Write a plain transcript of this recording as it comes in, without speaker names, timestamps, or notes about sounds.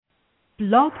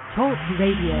Blog Talk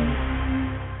Radio.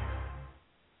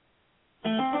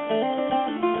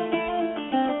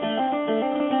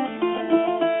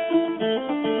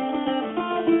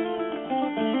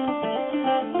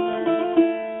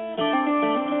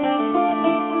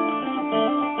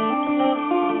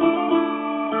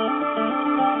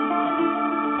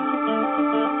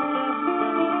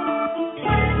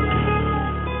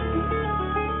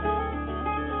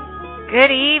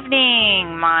 Good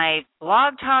evening, my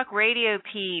Blog Talk Radio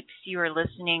peeps. You are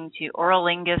listening to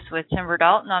Auralingus with Tymber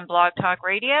Dalton on Blog Talk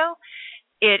Radio.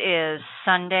 It is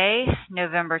Sunday,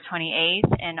 November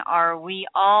 28th, and are we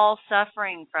all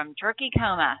suffering from turkey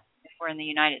coma if we're in the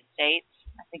United States?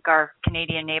 I think our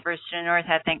Canadian neighbors to the north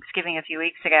had Thanksgiving a few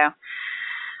weeks ago.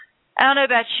 I don't know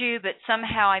about you, but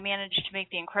somehow I managed to make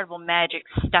the incredible magic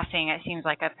stuffing. It seems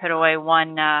like I put away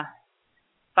one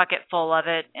bucket full of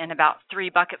it, and about 3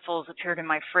 bucketfuls appeared in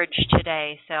my fridge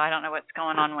today, so I don't know what's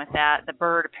going on with that. The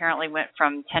bird apparently went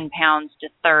from 10 pounds to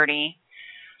 30.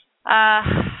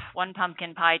 One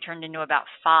pumpkin pie turned into about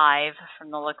 5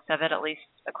 from the looks of it, at least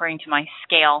according to my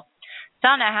scale. So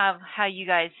I don't know how you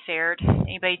guys fared.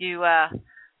 Anybody do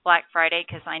Black Friday?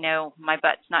 Because I know my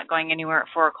butt's not going anywhere at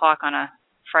 4 o'clock on a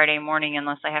Friday morning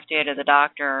unless I have to go to the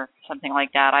doctor or something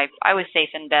like that. I was safe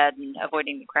in bed and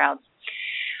avoiding the crowds.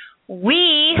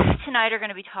 We tonight are going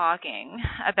to be talking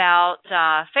about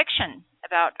fiction,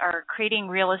 about our creating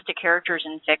realistic characters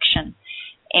in fiction.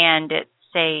 And it's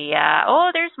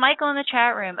there's Michael in the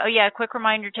chat room. Oh, yeah, a quick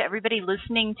reminder to everybody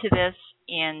listening to this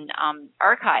in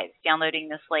archives, downloading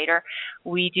this later.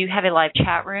 We do have a live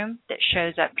chat room that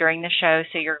shows up during the show,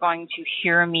 so you're going to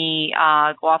hear me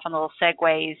go off on little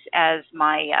segues as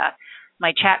my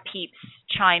chat peeps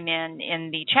chime in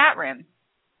the chat room.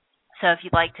 So if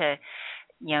you'd like to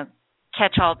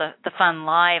catch all the fun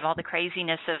live, all the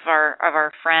craziness of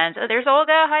our friends. Oh, there's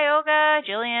Olga. Hi, Olga.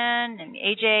 Jillian and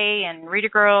AJ and Rita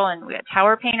Girl, and we got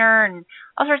Tower Painter and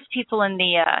all sorts of people in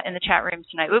the chat room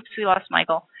tonight. Oops, we lost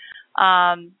Michael.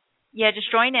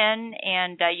 Just join in,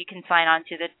 and you can sign on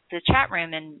to the chat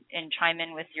room and chime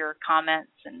in with your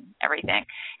comments and everything.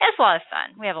 It's a lot of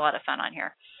fun. We have a lot of fun on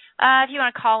here. If you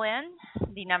want to call in,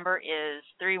 the number is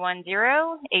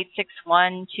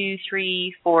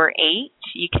 310-861-2348.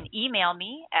 You can email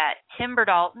me at Tymber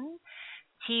Dalton,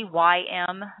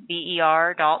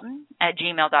 Tymber Dalton,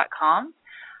 @gmail.com.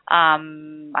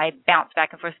 I bounce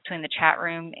back and forth between the chat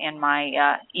room and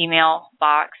my email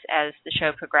box as the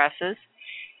show progresses.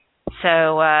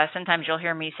 So sometimes you'll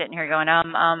hear me sitting here going,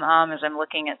 as I'm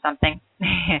looking at something.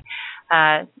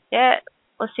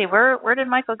 Let's see, where did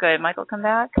Michael go? Did Michael come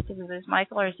back? Did we lose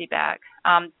Michael, or is he back?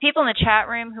 People in the chat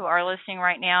room who are listening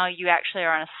right now, you actually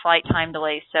are on a slight time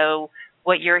delay, so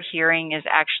what you're hearing is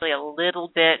actually a little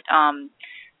bit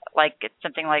like it's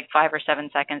something like 5 or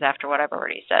 7 seconds after what I've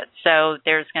already said. So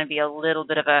there's going to be a little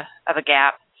bit of a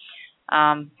gap.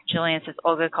 Jillian says,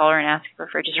 Olga, call her and ask if her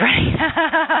fridge is ready.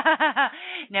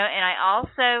 No, and I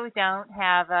also don't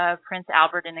have Prince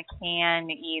Albert in a can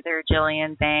either,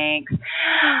 Jillian, thanks.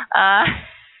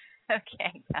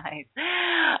 Okay, guys.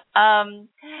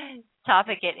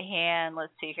 Topic at hand,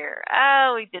 let's see here.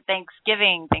 Oh, we did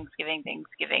Thanksgiving.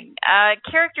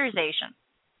 Characterization.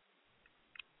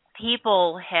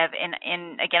 People have, and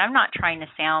again, I'm not trying to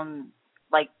sound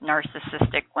like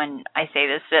narcissistic when I say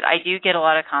this, but I do get a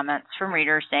lot of comments from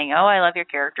readers saying, oh, I love your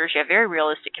characters. You have very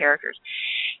realistic characters.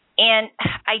 And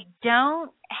I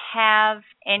don't have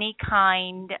any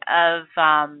kind of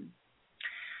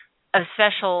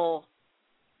special,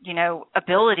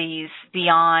 abilities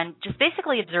beyond just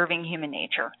basically observing human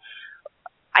nature.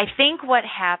 I think what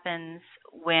happens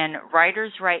when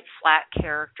writers write flat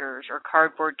characters or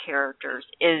cardboard characters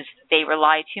is they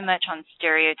rely too much on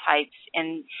stereotypes.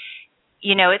 And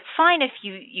it's fine if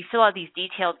you fill out these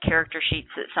detailed character sheets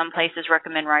that some places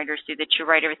recommend writers do, that you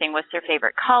write everything, what's their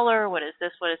favorite color, what is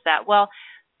this, what is that. Well,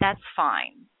 that's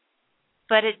fine.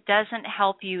 But it doesn't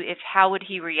help you how would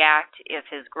he react if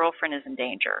his girlfriend is in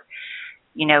danger?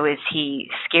 Is he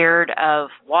scared of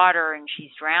water and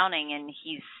she's drowning, and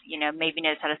he's, maybe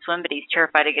knows how to swim, but he's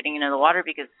terrified of getting into the water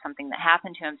because of something that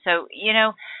happened to him. So, you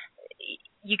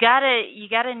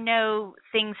gotta know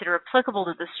things that are applicable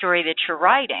to the story that you're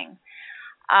writing.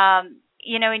 And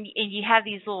you have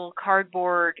these little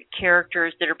cardboard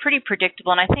characters that are pretty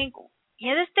predictable. And I think,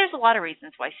 there's a lot of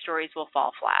reasons why stories will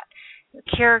fall flat.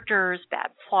 Characters,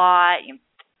 bad plot,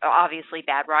 obviously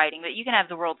bad writing, but you can have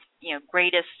the world's,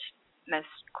 greatest, most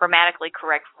grammatically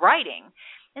correct writing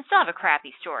and still have a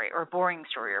crappy story or a boring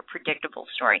story or a predictable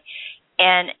story.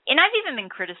 And I've even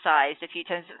been criticized a few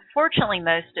times. Fortunately,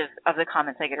 most of the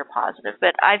comments I get are positive,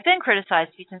 but I've been criticized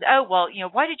a few times. Oh, well,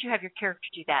 why did you have your character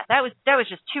do that? That was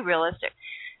just too realistic.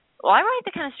 Well, I write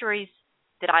the kind of stories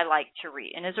that I like to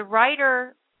read. And as a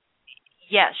writer,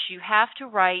 yes, you have to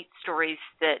write stories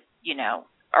that,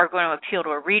 are going to appeal to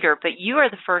a reader, but you are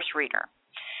the first reader.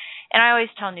 And I always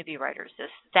tell newbie writers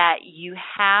this, that you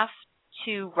have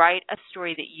to write a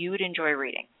story that you would enjoy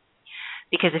reading.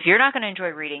 Because if you're not going to enjoy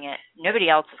reading it, nobody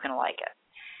else is going to like it.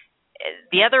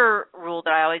 The other rule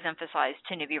that I always emphasize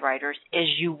to newbie writers is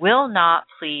you will not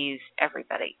please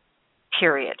everybody,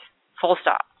 period, full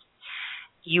stop.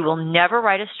 You will never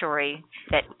write a story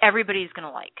that everybody's going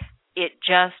to like. It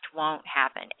just won't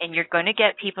happen. And you're going to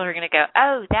get people who are going to go,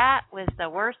 oh, that was the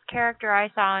worst character I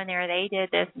saw in there. They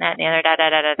did this and that and the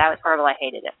other, that was horrible. I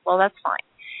hated it. Well, that's fine.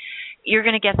 You're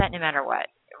going to get that no matter what,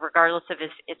 regardless of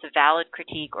if it's a valid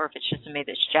critique or if it's just somebody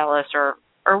that's jealous or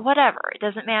whatever. It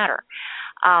doesn't matter.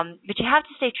 But you have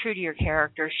to stay true to your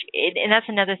characters. And that's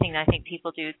another thing that I think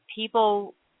people do.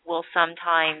 People will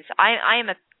sometimes, I am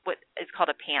what is called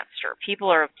a pantser. People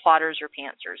are plotters or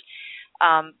pantsers.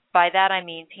 By that I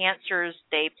mean pantsers,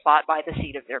 they plot by the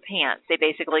seat of their pants. They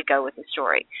basically go with the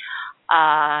story.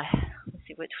 Let's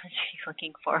see, which ones are you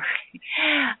looking for?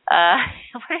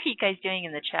 What are you guys doing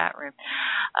in the chat room?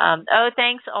 Oh,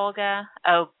 thanks, Olga.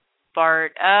 Oh,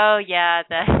 Bart. Oh, yeah,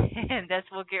 that's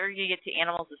we're going to get to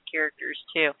animals as characters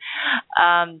too.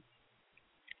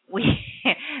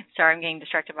 Sorry, I'm getting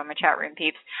distracted by my chat room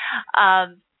peeps.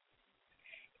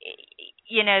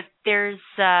 There's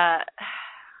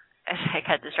I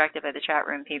got distracted by the chat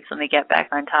room peeps. Let me get back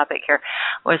on topic here.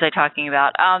 What was I talking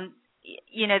about?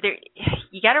 You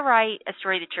got to write a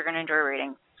story that you're going to enjoy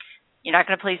reading. You're not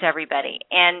going to please everybody.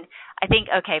 And I think,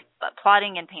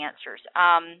 plotting and pantsers.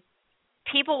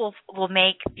 People will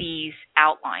make these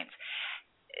outlines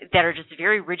that are just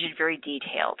very rigid, very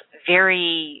detailed,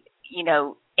 very,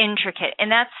 intricate.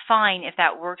 And that's fine if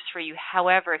that works for you.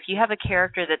 However, if you have a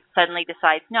character that suddenly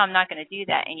decides, no, I'm not going to do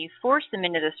that, and you force them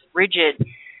into this rigid,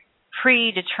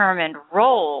 predetermined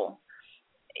role,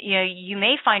 you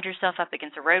may find yourself up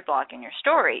against a roadblock in your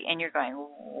story, and you're going,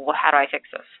 well, how do I fix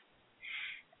this?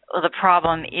 Well, the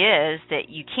problem is that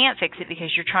you can't fix it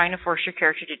because you're trying to force your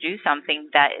character to do something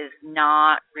that is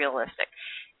not realistic.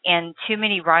 And too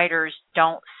many writers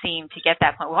don't seem to get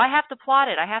that point. Well, I have to plot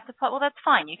it. Well, that's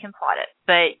fine. You can plot it.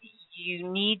 But you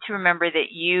need to remember that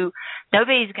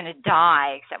nobody's going to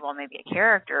die except, maybe a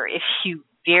character if you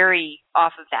vary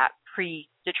off of that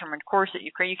predetermined course that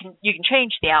you create. You can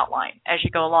change the outline as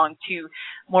you go along to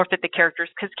more fit the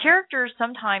characters, because characters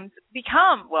sometimes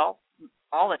become,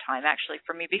 all the time actually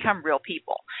for me, become real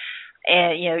people.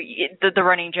 And the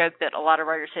running joke that a lot of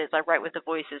writers say is, I write with the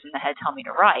voices and the head tell me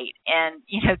to write. And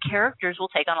characters will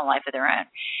take on a life of their own.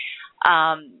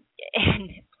 And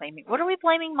what are we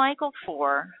blaming Michael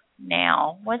for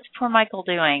now? What's poor Michael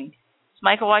doing? Is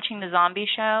Michael watching the zombie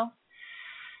show?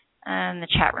 And the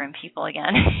chat room people again.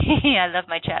 I love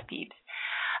my chat peeps.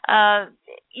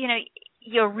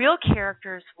 Real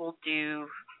characters will do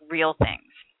real things.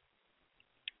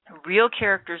 Real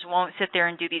characters won't sit there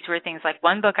and do these weird things. Like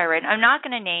one book I read, I'm not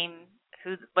going to name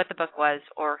what the book was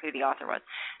or who the author was.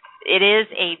 It is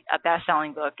a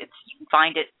best-selling book. You can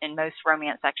find it in most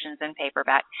romance sections in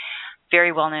paperback.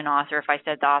 Very well-known author. If I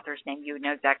said the author's name, you would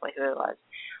know exactly who it was.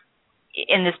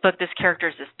 In this book, this character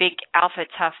is this big, alpha,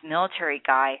 tough military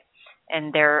guy.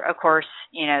 And there, of course,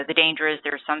 the danger is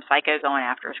there's some psycho going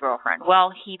after his girlfriend.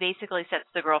 Well, he basically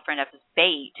sets the girlfriend up as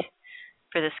bait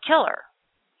for this killer.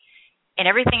 And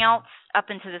everything else up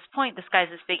until this point, this guy's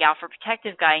this big alpha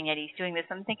protective guy, and yet he's doing this.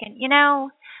 I'm thinking,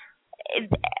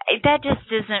 that just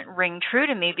doesn't ring true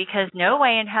to me, because no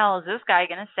way in hell is this guy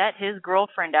going to set his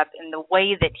girlfriend up in the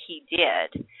way that he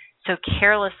did, so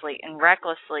carelessly and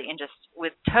recklessly and just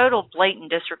with total blatant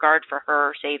disregard for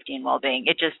her safety and well-being.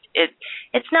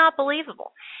 It's not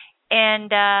believable.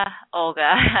 And Olga,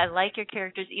 I like your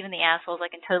characters, even the assholes. I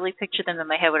can totally picture them in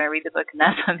my head when I read the book, and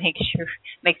that's what makes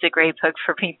a great book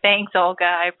for me. Thanks, Olga.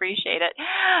 I appreciate it.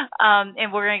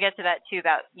 And we're going to get to that too,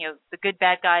 about the good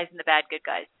bad guys and the bad good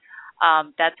guys.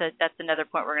 That's another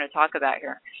point we're going to talk about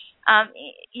here.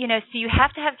 So you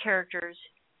have to have characters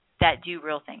that do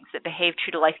real things, that behave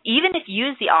true to life, even if you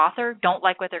as the author don't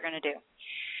like what they're going to do.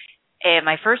 In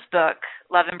my first book,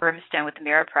 Love and Brimstone with the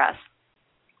Mirror Press,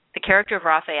 the character of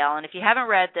Raphael, and if you haven't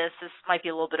read this might be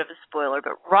a little bit of a spoiler,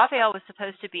 but Raphael was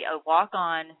supposed to be a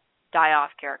walk-on,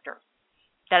 die-off character.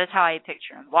 That is how I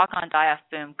picture him. Walk-on, die-off,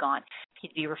 boom, gone.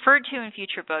 He'd be referred to in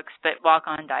future books, but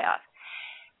walk-on, die-off.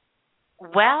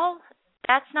 Well,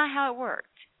 that's not how it worked.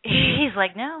 he's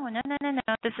like, no,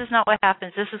 this is not what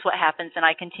happens. This is what happens. And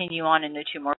I continue on into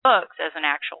 2 more books as an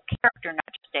actual character,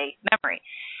 not just a memory.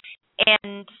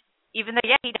 And even though,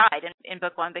 he died in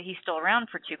book 1, but he's still around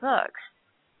for 2 books.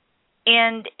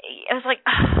 And I was like,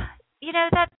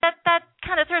 that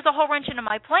kind of throws a whole wrench into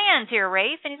my plans here,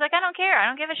 Rafe. And he's like, I don't care. I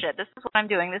don't give a shit. This is what I'm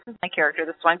doing. This is my character.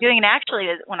 This is what I'm doing. And actually,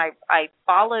 when I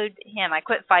followed him, I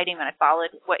quit fighting and I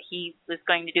followed what he was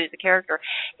going to do as a character,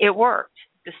 it worked.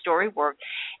 The story worked.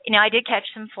 I did catch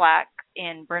some flack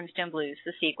in Brimstone Blues,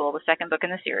 the sequel, the 2nd book in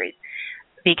the series,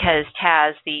 because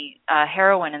Taz, the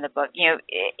heroine in the book,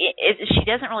 she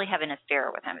doesn't really have an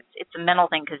affair with him. It's a mental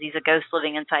thing because he's a ghost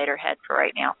living inside her head for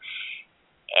right now.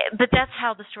 But that's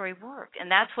how the story worked, and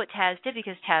that's what Taz did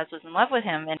because Taz was in love with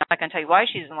him, and I'm not going to tell you why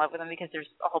she's in love with him because there's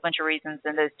a whole bunch of reasons,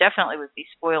 and those definitely would be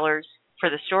spoilers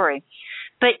for the story.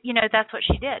 But, that's what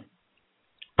she did.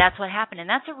 That's what happened, and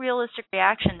that's a realistic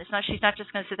reaction. She's not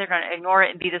just going to sit there and ignore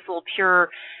it and be this little pure,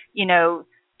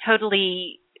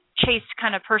 totally chaste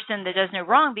kind of person that does no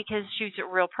wrong because she's a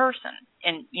real person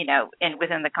and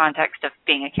within the context of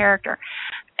being a character.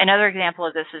 Another example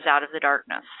of this is Out of the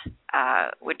Darkness,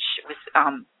 which was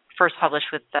first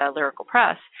published with Lyrical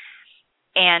Press.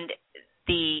 And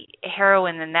the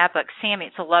heroine in that book, Sammy,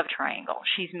 it's a love triangle.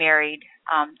 She's married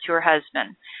to her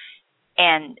husband,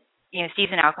 and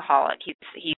Steve's an alcoholic.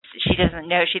 She doesn't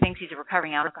know. She thinks he's a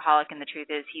recovering alcoholic, and the truth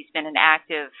is he's been an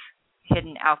active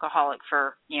hidden alcoholic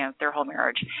for their whole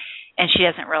marriage, and she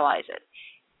doesn't realize it.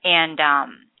 And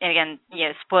again,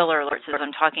 spoiler alerts as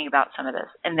I'm talking about some of this.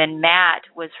 And then Matt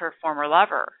was her former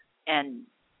lover and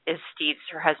is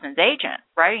her husband's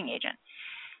writing agent.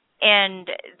 And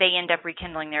they end up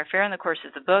rekindling their affair in the course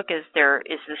of the book as there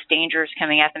is this danger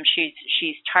coming at them.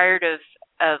 She's tired of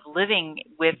living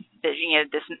with this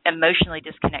emotionally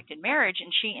disconnected marriage,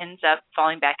 and she ends up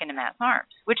falling back into Matt's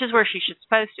arms, which is where she's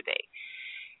supposed to be.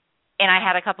 And I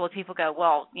had a couple of people go,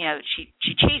 well, she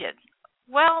cheated.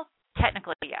 Well,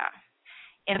 technically, yeah.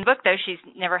 In the book, though, she's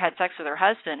never had sex with her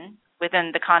husband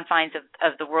within the confines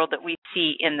of the world that we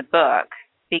see in the book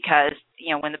because,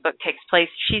 when the book takes place,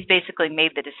 she's basically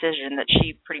made the decision that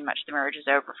the marriage is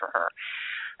over for her.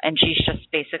 And she's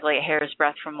just basically a hair's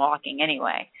breadth from walking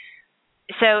anyway.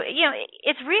 So,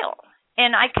 it's real.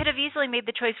 And I could have easily made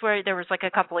the choice where there was like a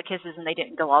couple of kisses and they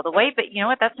didn't go all the way. But you know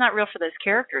what? That's not real for those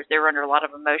characters. They were under a lot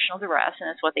of emotional duress, and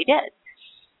that's what they did.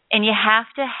 And you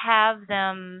have to have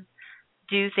them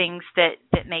do things that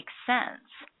make sense.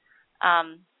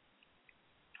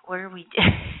 Where are we?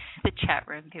 The chat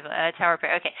room people. Tower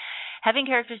Prayer. Okay. Having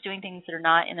characters doing things that are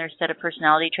not in their set of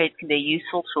personality traits can be a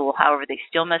useful tool. However, they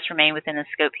still must remain within the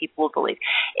scope people will believe.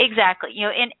 Exactly.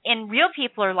 And real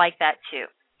people are like that too.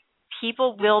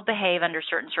 People will behave under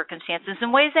certain circumstances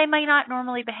in ways they might not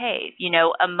normally behave.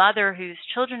 A mother whose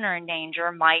children are in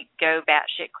danger might go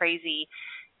batshit crazy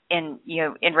and,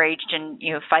 enraged and,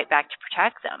 fight back to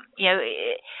protect them.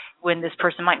 When this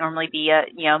person might normally be a,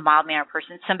 mild-mannered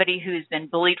person, somebody who's been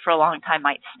bullied for a long time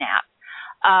might snap.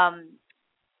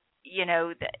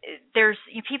 There's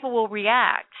people will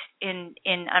react in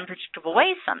unpredictable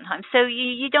ways sometimes. So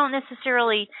you don't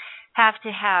necessarily have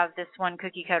to have this one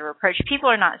cookie cutter approach. People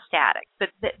are not static, but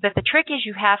the trick is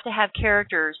you have to have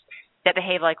characters that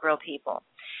behave like real people,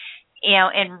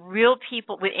 and real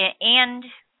people and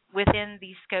within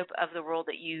the scope of the world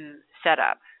that you set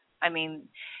up. I mean,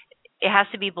 it has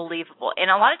to be believable.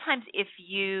 And a lot of times, if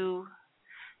you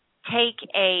take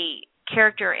a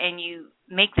character and you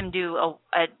make them do a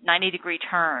 90-degree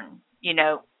turn,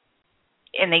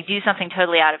 and they do something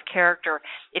totally out of character,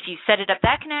 if you set it up,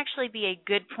 that can actually be a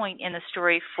good point in the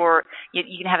story for,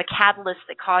 you can have a catalyst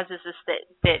that causes this,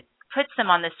 that puts them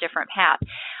on this different path.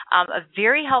 A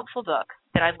very helpful book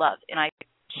that I love, and I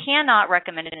cannot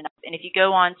recommend it enough, and if you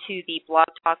go on to the Blog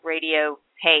Talk Radio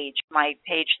page, my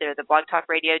page there, the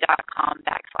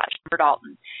blogtalkradio.com/Tymber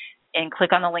Dalton, and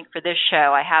click on the link for this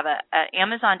show, I have a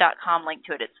Amazon.com link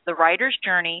to it. It's The Writer's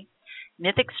Journey,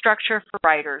 Mythic Structure for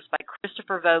Writers by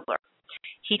Christopher Vogler.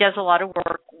 He does a lot of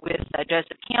work with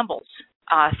Joseph Campbell's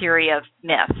theory of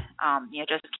myth.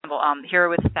 Joseph Campbell, Hero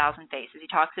with a Thousand Faces. He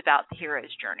talks about the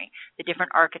hero's journey, the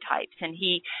different archetypes, and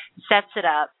he sets it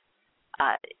up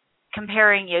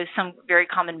comparing some very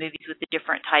common movies with the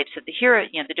different types of the hero,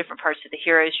 the different parts of the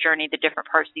hero's journey, the different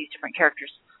parts these different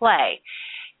characters play.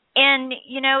 And,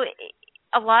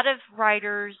 a lot of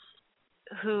writers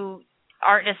who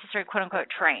aren't necessarily quote-unquote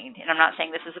trained, and I'm not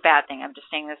saying this is a bad thing, I'm just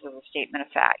saying this as a statement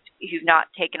of fact, who've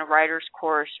not taken a writer's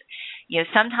course,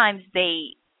 sometimes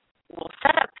they will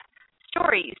set up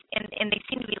stories and they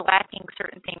seem to be lacking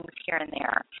certain things here and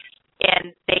there.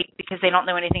 And because they don't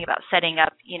know anything about setting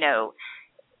up,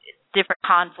 different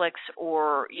conflicts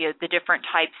or, the different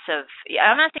types of,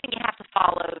 I'm not saying you have to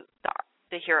follow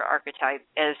the hero archetype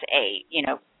as a,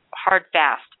 hard,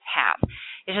 fast path.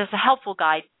 It's just a helpful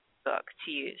guidebook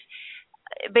to use.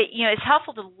 But, it's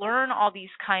helpful to learn all these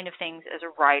kind of things as a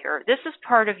writer. This is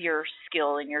part of your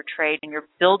skill and your trade, and you're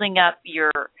building up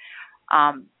your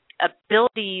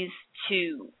abilities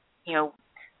to,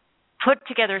 put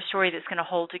together a story that's going to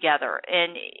hold together.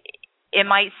 And it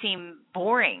might seem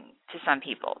boring to some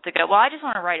people to go, well, I just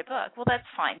want to write a book. Well, that's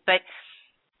fine. But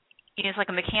it's like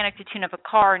a mechanic to tune up a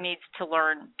car needs to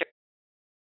learn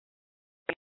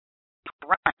to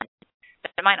run,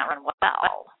 but it might not run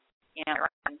well. It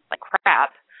runs like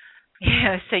crap.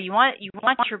 So you want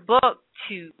your book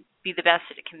to be the best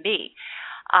that it can be.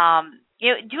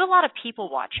 Do a lot of people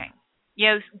watching.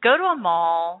 Go to a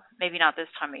mall, maybe not this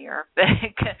time of year, but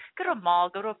go to a mall,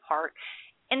 go to a park,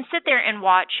 and sit there and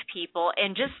watch people,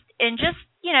 and just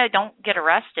don't get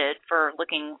arrested for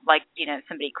looking like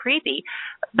somebody creepy,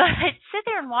 but sit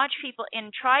there and watch people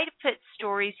and try to put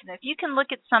stories. And if you can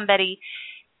look at somebody,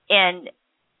 and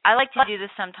I like to do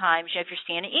this sometimes, if you're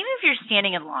standing, even if you're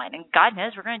standing in line, and God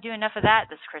knows we're going to do enough of that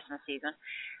this Christmas season.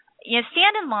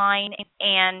 Stand in line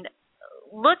and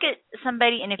look at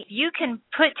somebody, and if you can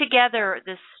put together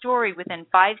this story within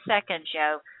 5 seconds,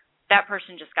 that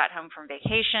person just got home from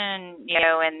vacation,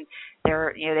 and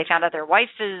they found out their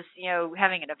wife is,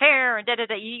 having an affair, and If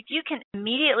you can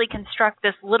immediately construct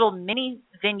this little mini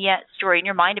vignette story in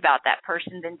your mind about that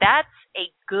person, then that's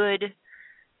a good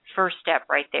first step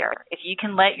right there. If you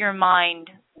can let your mind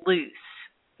loose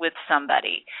with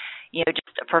somebody,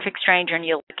 just a perfect stranger, and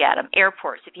you look at them.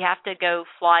 Airports, if you have to go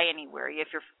fly anywhere, if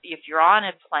you're on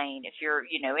a plane, if you're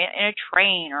in a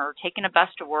train or taking a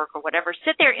bus to work or whatever,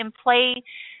 sit there and play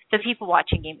the people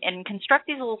watching game and construct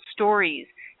these little stories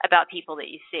about people that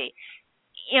you see.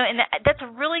 And that's a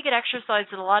really good exercise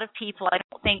that a lot of people, I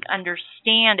don't think,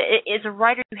 understand. As a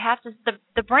writer, you have to.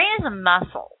 The brain is a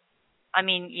muscle. I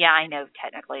mean, yeah, I know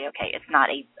technically, okay, it's not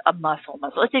a muscle.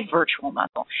 It's a virtual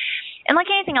muscle. And like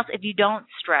anything else, if you don't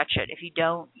stretch it, if you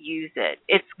don't use it,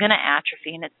 it's going to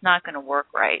atrophy and it's not going to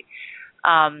work right.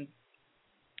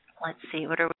 Let's see,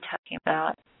 what are we talking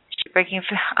about? She's breaking.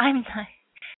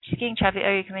 She's getting choppy.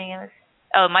 Are you coming in?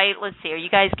 Let's see.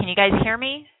 Can you guys hear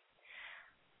me?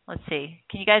 Let's see.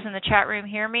 Can you guys in the chat room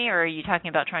hear me, or are you talking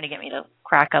about trying to get me to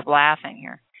crack up laughing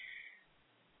here?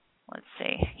 Let's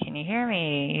see. Can you hear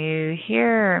me? You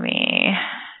hear me?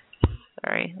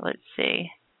 Sorry. Let's see.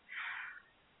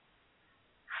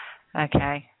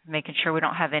 Okay. Making sure we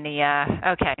don't have any.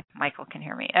 Okay. Michael can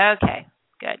hear me. Okay.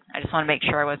 Good. I just want to make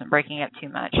sure I wasn't breaking up too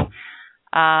much.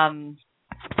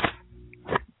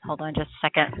 Hold on just a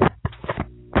second.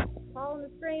 Call in the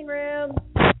screen room.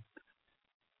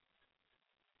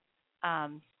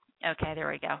 Okay. There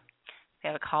we go. We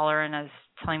have a caller, and I was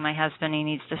telling my husband he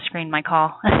needs to screen my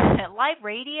call. Live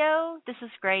radio? This is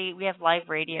great. We have live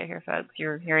radio here, folks.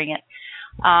 You're hearing it.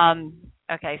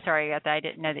 Okay, sorry about that. I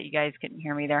didn't know that you guys couldn't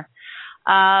hear me there.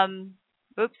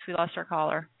 Oops, we lost our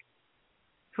caller.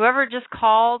 Whoever just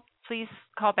called, please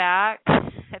call back.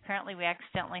 Apparently we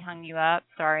accidentally hung you up.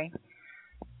 Sorry.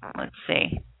 Let's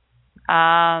see.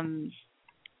 Okay.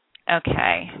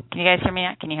 Can you guys hear me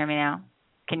now? Can you hear me now?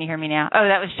 Can you hear me now? Oh,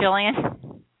 that was Jillian?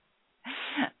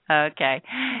 Okay.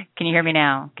 Can you hear me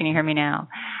now? Can you hear me now?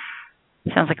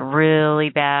 Sounds like a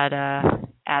really bad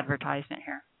advertisement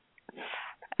here.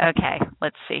 Okay,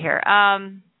 let's see here. All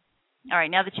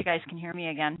right, now that you guys can hear me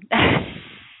again.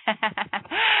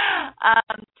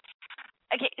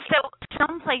 Okay, so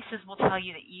some places will tell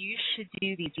you that you should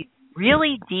do these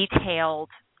really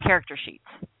detailed character sheets.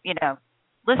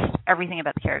 List everything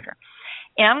about the character.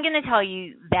 And I'm going to tell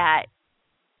you that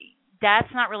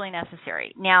that's not really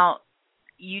necessary. Now,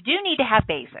 you do need to have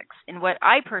basics. And what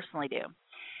I personally do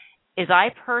is I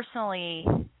personally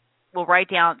will write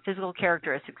down physical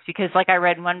characteristics, because like I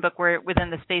read in one book where within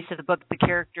the space of the book, the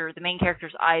main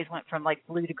character's eyes went from like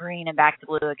blue to green and back to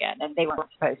blue again, and they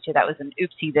weren't supposed to. That was an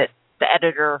oopsie that the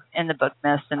editor in the book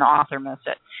missed and the author missed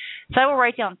it. So I will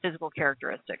write down physical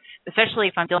characteristics, especially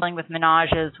if I'm dealing with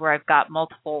menages where I've got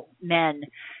multiple men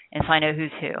and so I know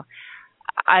who's who.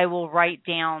 I will write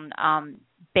down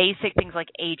basic things like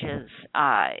ages,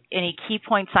 any key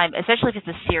points, especially if it's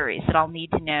a series that I'll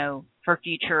need to know for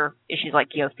future issues,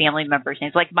 like family members'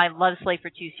 names. Like my Love Slave for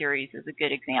 2 series is a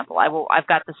good example. I've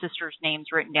got the sisters'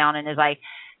 names written down, and as as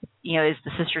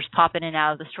the sisters pop in and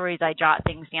out of the stories, I jot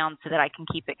things down so that I can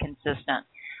keep it consistent.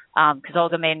 Because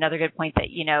Olga made another good point that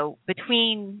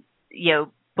between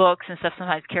books and stuff,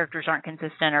 sometimes characters aren't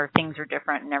consistent or things are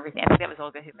different and everything. I think that was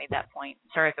Olga who made that point.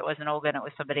 Sorry if it wasn't Olga and it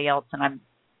was somebody else, and I'm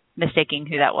mistaking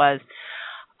who that was.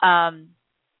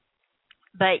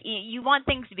 But you want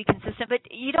things to be consistent, but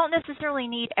you don't necessarily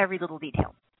need every little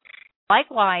detail.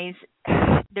 Likewise,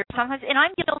 there's sometimes, and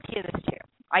I'm guilty of this too.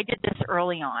 I did this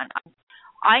early on.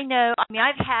 I know, I mean,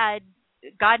 I've had,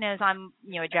 God knows I'm,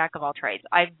 a jack of all trades.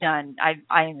 I am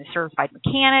a certified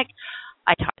mechanic.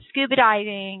 I taught scuba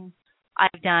diving.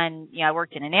 I've done, I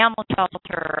worked in an animal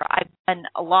shelter. I've done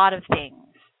a lot of things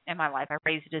in my life. I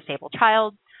raised a disabled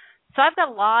child. So I've got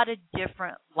a lot of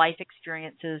different life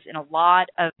experiences in a lot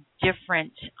of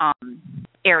different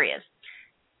areas,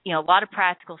 a lot of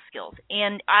practical skills.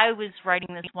 And I was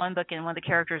writing this one book, and one of the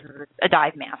characters is a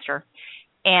dive master.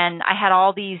 And I had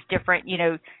all these different,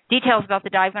 details about the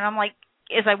dive. And I'm like,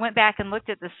 as I went back and looked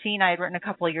at the scene I had written a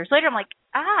couple of years later, I'm like,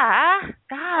 God,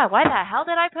 why the hell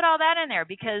did I put all that in there?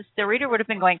 Because the reader would have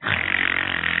been going,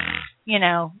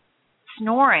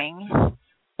 snoring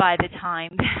by the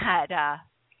time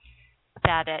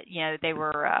that they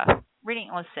were reading.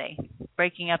 Let's see,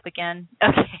 breaking up again.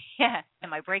 Okay, yeah.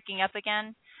 Am I breaking up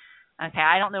again? Okay,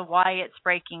 I don't know why it's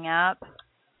breaking up,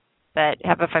 but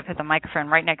how about if I put the microphone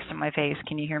right next to my face?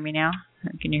 Can you hear me now?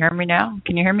 Can you hear me now?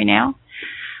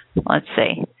 Let's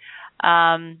see.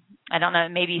 I don't know.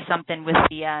 It may be something with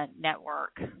the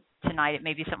network tonight. It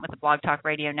may be something with the Blog Talk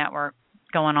Radio network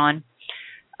going on.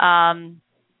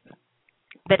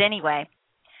 But anyway,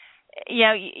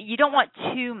 you don't want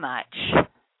too much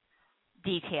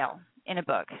detail in a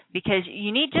book, because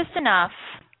you need just enough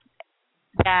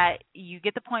that you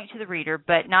get the point to the reader,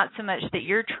 but not so much that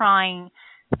you're trying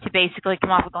to basically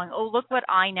come off with going, oh, look what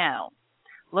I know.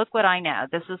 Look what I know.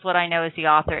 This is what I know as the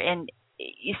author. And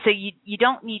so you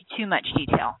don't need too much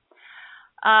detail.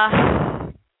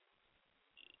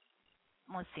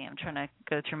 Let's see. I'm trying to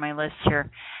go through my list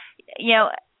here.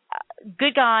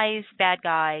 Good guys, bad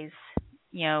guys.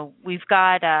 We've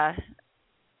got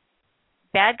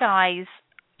bad guys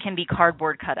can be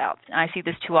cardboard cutouts. And I see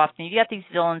this too often. You got these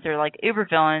villains. They're like uber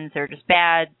villains. They're just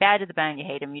bad to the bone. You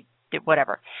hate them. You did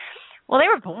whatever. Well, they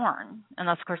were born,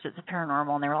 unless, of course, it's a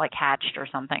paranormal and they were like hatched or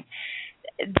something.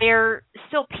 They're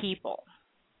still people.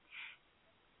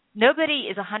 Nobody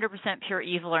is 100% pure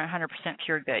evil or 100%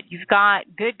 pure good. You've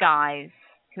got good guys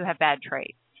who have bad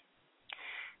traits.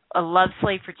 A Love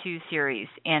Slave for Two series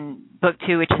in book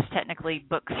 2, which is technically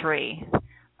book 3.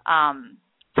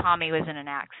 Tommy was in an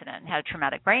accident and had a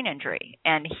traumatic brain injury,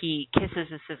 and he kisses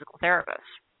his physical therapist.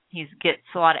 He gets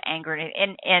a lot of anger,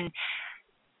 and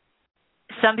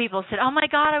some people said, oh, my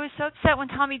God, I was so upset when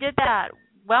Tommy did that.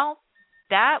 Well,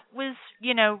 that was,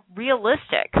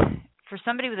 realistic. For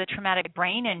somebody with a traumatic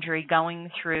brain injury going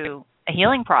through a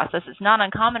healing process, it's not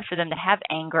uncommon for them to have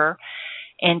anger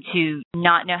and to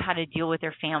not know how to deal with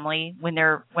their family when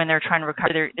they're trying to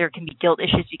recover. There can be guilt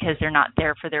issues because they're not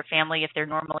there for their family if they're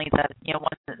normally the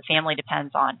one that the family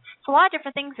depends on. It's a lot of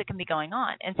different things that can be going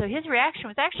on. And so his reaction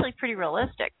was actually pretty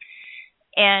realistic.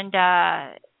 And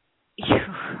are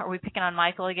we picking on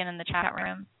Michael again in the chat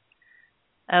room?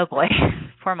 Oh boy,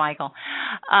 poor Michael.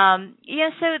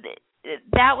 So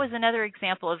that was another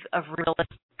example of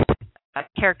realistic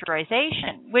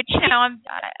characterization, which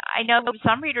I know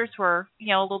some readers were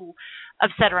a little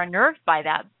upset or unnerved by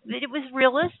that, but it was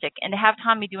realistic. And to have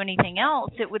Tommy do anything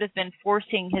else, it would have been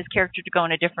forcing his character to go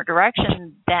in a different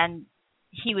direction than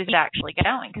he was actually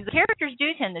going, because the characters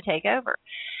do tend to take over.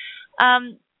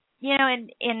 In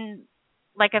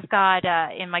like I've got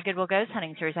in my Goodwill Ghost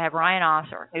Hunting series, I have Ryan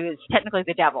Osser, who is technically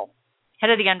the devil, head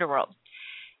of the underworld.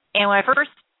 And when I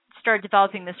first started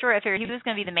developing the story, I figured he was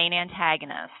going to be the main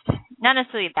antagonist. Not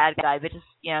necessarily a bad guy, but just,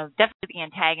 definitely the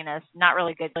antagonist, not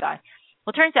really a good guy.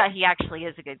 Well, it turns out he actually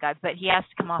is a good guy, but he has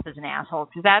to come off as an asshole,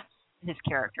 because that's his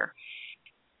character.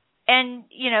 And,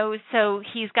 so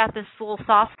he's got this little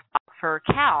soft spot for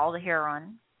Cal, the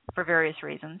heroine, for various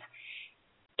reasons.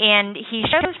 And he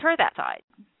shows her that side,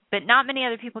 but not many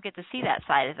other people get to see that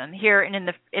side of him. Here, and in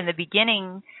the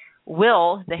beginning,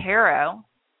 Will, the hero,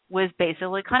 was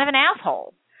basically kind of an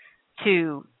asshole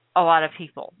to a lot of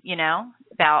people,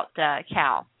 about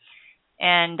Cal.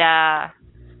 And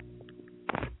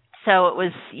so it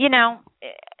was,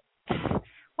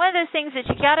 one of those things that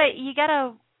you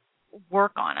gotta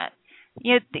work on it.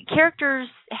 The characters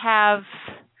have,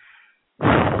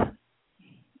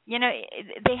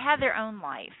 they have their own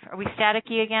life. Are we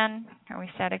staticky again? Are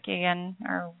we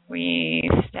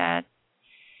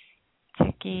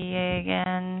staticky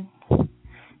again?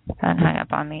 Phone hung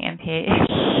up on me. MP.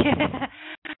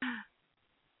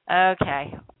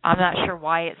 Okay. I'm not sure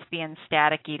why it's being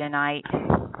staticky tonight.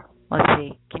 Let's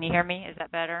see. Can you hear me? Is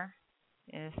that better?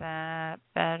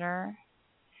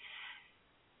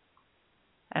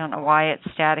 I don't know why it's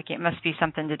staticky. It must be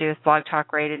something to do with Blog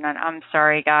Talk Radio. I'm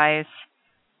sorry, guys.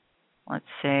 Let's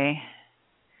see.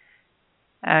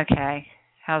 Okay.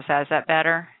 How's that? Is that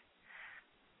better?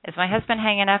 Is my husband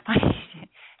hanging up on you?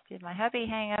 Did my hubby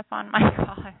hang up on my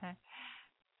call?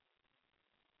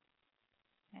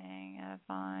 Hang up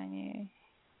on you.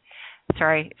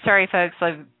 Sorry, folks.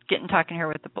 I'm talking here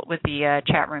with the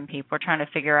chat room people. We're trying to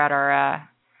figure out our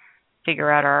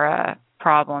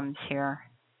problems here.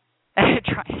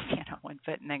 Try to stand on one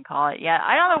foot and then call it. Yeah,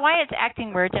 I don't know why it's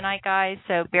acting weird tonight, guys.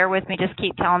 So bear with me. Just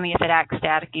keep telling me if it acts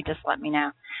staticky. Just let me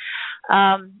know.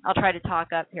 I'll try to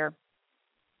talk up here.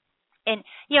 And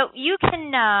you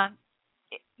can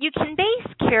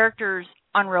base characters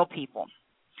on real people.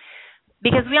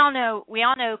 Because we all know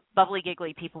bubbly,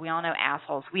 giggly people. We all know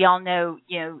assholes. We all know,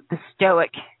 the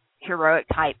stoic, heroic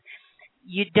type.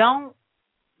 You don't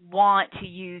want to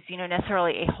use,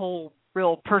 necessarily a whole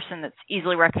real person that's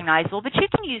easily recognizable, but you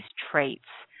can use traits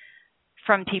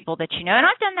from people that you know. And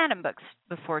I've done that in books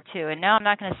before, too. And no, I'm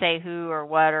not going to say who or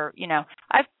what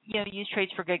I've, used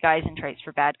traits for good guys and traits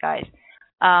for bad guys.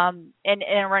 And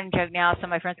a running joke now, some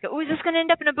of my friends go, "Oh, is this going to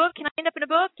end up in a book? Can I end up in a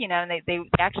book?" And they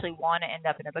actually want to end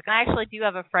up in a book. And I actually do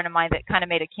have a friend of mine that kind of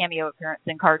made a cameo appearance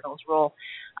in Cardinal's Rule,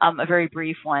 a very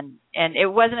brief one. And it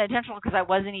wasn't intentional because I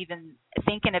wasn't even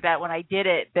thinking about it when I did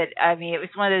it. But I mean, it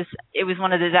was one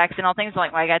of those accidental things.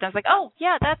 Like my guy, I was like, "Oh,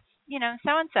 yeah, that's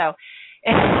so and so."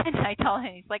 And I told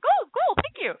him, he's like, "Oh, cool,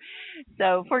 thank you."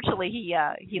 So fortunately, he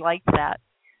liked that.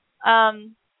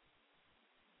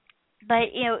 But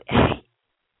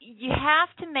you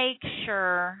have to make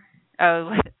sure.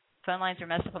 Oh, phone lines are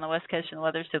messed up on the West Coast from the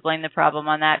weather, so blame the problem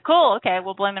on that. Cool. Okay,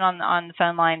 we'll blame it on the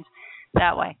phone lines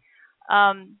that way.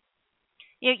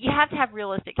 You have to have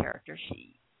realistic characters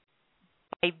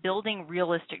by building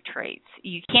realistic traits.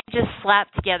 You can't just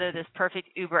slap together this perfect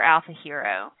uber alpha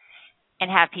hero and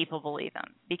have people believe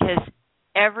him, because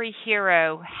every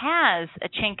hero has a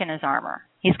chink in his armor.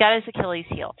 He's got his Achilles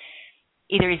heel.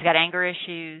 Either he's got anger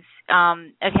issues.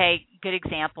 Okay, good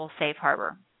example, Safe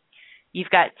Harbor. You've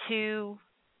got two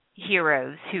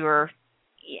heroes who are,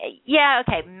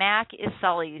 Mac is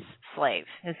Sully's slave,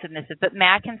 his submissive, but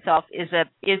Mac himself is a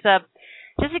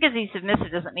just because he's submissive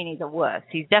doesn't mean he's a wuss.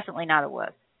 He's definitely not a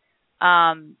wuss.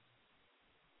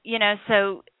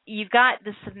 So you've got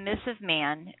the submissive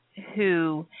man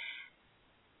who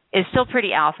is still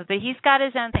pretty alpha, but he's got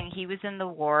his own thing. He was in the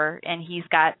war, and he's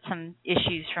got some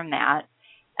issues from that.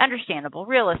 Understandable,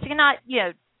 realistic, and not,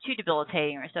 too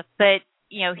debilitating or stuff. But,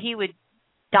 he would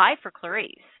die for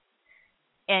Clarice.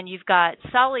 And you've got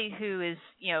Sully, who is,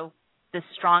 the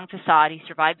strong facade. He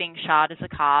survived being shot as a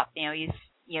cop. He's,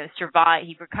 survived.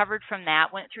 He recovered from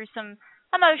that, went through some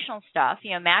emotional stuff.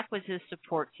 Mac was his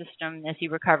support system as he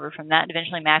recovered from that. And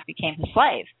eventually Mac became his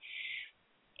slave.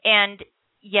 And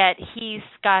yet he's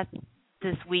got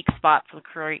this weak spot for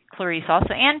Clarice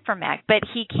also, and for Mac, but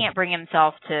he can't bring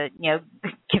himself to,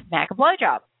 give Mac a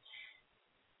blowjob.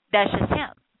 That's just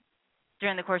him.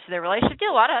 During the course of their relationship, do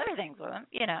a lot of other things with him,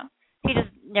 He just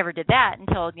never did that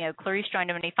until, Clarice joined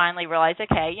him, and he finally realized,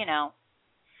 okay,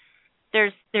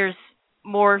 there's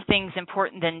more things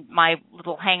important than my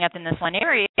little hang up in this one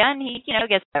area, and he,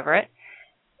 gets over it.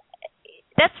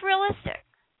 That's realistic.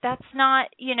 That's not,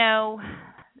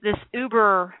 this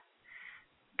uber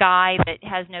guy that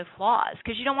has no flaws,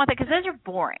 because you don't want that, because those are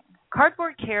boring.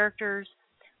 Cardboard characters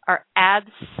are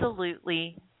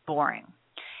absolutely boring.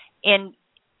 And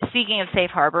speaking of Safe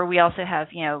Harbor, we also have,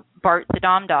 Bart the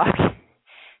Dom Dog,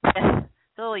 the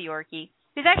little Yorkie,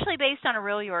 who's actually based on a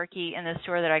real Yorkie in the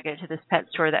store that I go to, this pet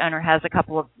store. The owner has a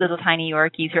couple of little tiny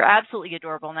Yorkies who are absolutely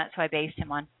adorable, and that's who I based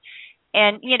him on.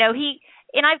 And,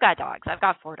 and I've got dogs. I've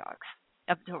got 4 dogs.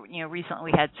 Up to,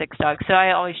 recently we had 6 dogs. So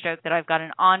I always joke that I've got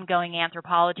an ongoing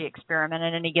anthropology experiment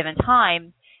at any given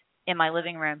time in my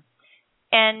living room.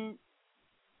 And,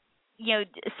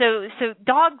 so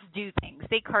dogs do things.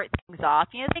 They cart things off.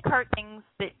 They cart things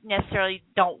that necessarily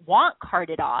don't want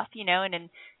carted off, and then,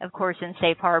 of course, in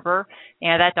Safe Harbor,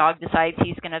 that dog decides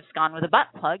he's going to abscond with a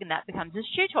butt plug, and that becomes his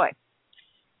chew toy.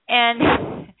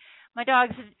 And my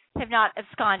dogs have not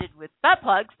absconded with butt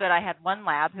plugs, but I had one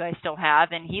lab who I still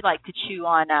have, and he liked to chew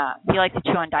on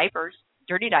diapers,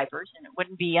 dirty diapers, and it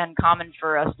wouldn't be uncommon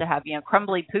for us to have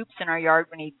crumbly poops in our yard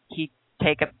when he'd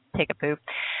take a poop.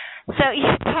 So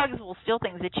dogs will steal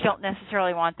things that you don't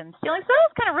necessarily want them stealing. So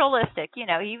it's kind of realistic,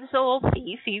 He was a little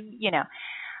thief.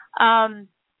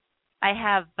 I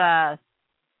have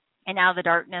and Out of the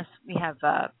Darkness we have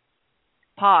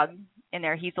Pog in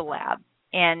there. He's a lab.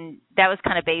 And that was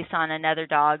kind of based on another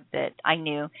dog that I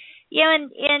knew.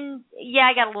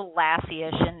 I got a little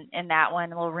Lassie-ish in that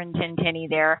one, a little Rin Tin Tinny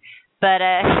there. But,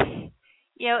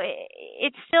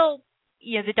 it's still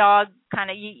the dog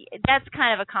that's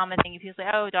kind of a common thing. People say,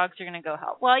 oh, dogs are going to go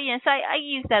help. Well, so I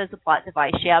use that as a plot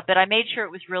device, but I made sure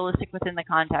it was realistic within the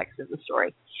context of the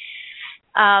story.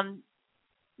 I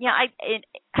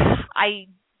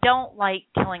don't like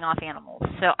killing off animals,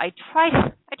 so I try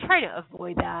to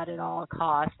avoid that at all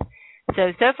costs.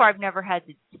 So far I've never had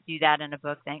to do that in a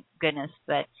book, thank goodness.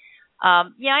 But I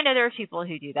know there are people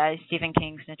who do that. Stephen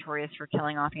King's notorious for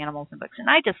killing off animals in books, and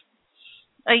I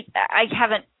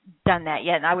haven't done that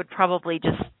yet, and I would probably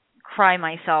just cry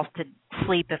myself to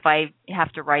sleep if I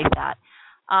have to write that.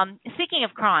 Speaking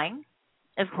of crying,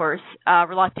 of course,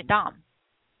 Reluctant Dom.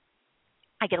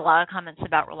 I get a lot of comments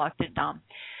about Reluctant Dom.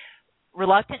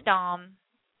 Reluctant Dom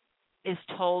is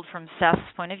told from Seth's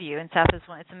point of view, and Seth is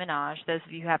it's a menage. Those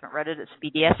of you who haven't read it, it's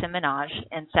BDSM menage,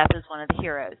 and Seth is one of the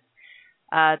heroes.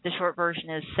 The short version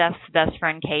is Seth's best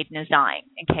friend, Caden, is dying,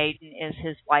 and Caden is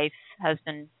his wife's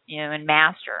husband, and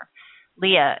master.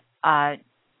 Leah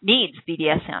needs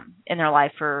BDSM in their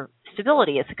life for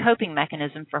stability. It's a coping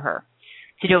mechanism for her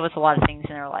to deal with a lot of things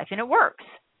in their life, and it works.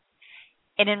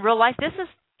 And in real life, this is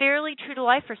fairly true to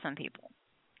life for some people.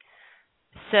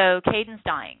 So Caden's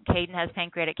dying. Caden has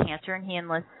pancreatic cancer, and he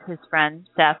enlists his friend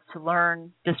Seth to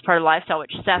learn this part of lifestyle,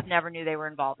 which Seth never knew they were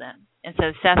involved in. And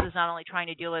so Seth is not only trying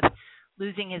to deal with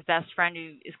losing his best friend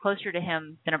who is closer to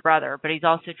him than a brother, but he's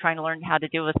also trying to learn how to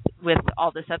deal with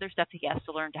all this other stuff he has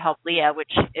to learn to help Leah,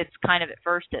 which it's kind of at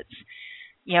first it's,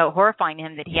 horrifying to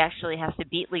him that he actually has to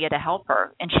beat Leah to help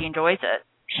her, and she enjoys it.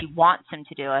 She wants him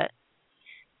to do it.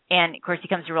 And, of course, he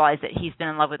comes to realize that he's been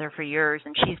in love with her for years,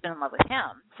 and she's been in love with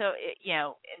him. So,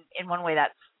 in one way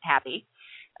that's happy.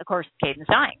 Of course, Caden's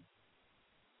dying.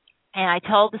 And I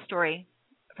tell the story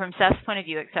from Seth's point of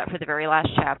view, except for the very last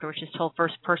chapter, which is told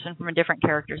first person from a different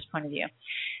character's point of view.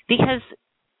 Because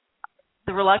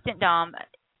The Reluctant Dom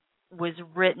was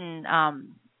written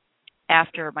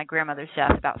after my grandmother's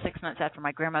death, about 6 months after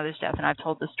my grandmother's death, and I've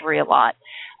told the story a lot.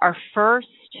 Our first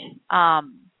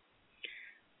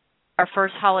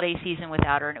holiday season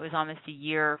without her, and it was almost a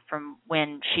year from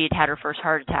when she had her first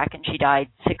heart attack, and she died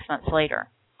 6 months later.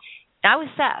 And I was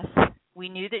Seth. We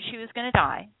knew that she was going to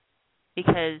die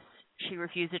because she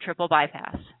refused a triple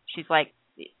bypass. She's like,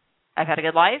 I've had a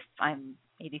good life. I'm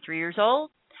 83 years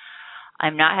old.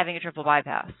 I'm not having a triple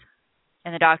bypass.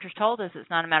 And the doctors told us it's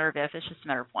not a matter of if, it's just a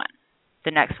matter of when.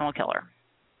 The next one will kill her.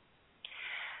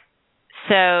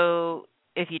 So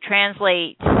if you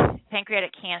translate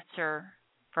pancreatic cancer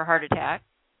for heart attack,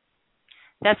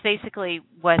 that's basically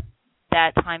what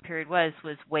that time period was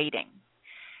waiting.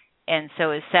 And so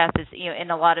as Seth is,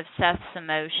 and a lot of Seth's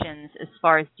emotions as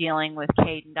far as dealing with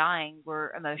Caden dying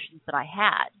were emotions that I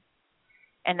had.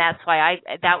 And that's why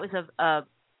that was a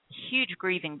huge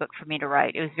grieving book for me to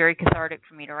write. It was very cathartic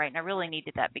for me to write, and I really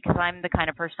needed that because I'm the kind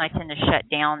of person I tend to shut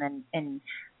down and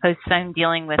postpone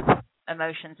dealing with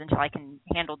emotions until I can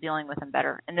handle dealing with them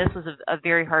better. And this was a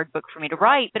very hard book for me to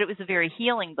write, but it was a very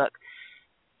healing book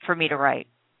for me to write.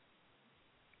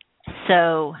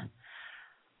 So,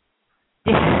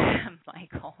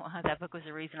 Michael, that book was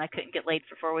the reason I couldn't get laid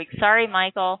for 4 weeks. Sorry,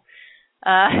 Michael.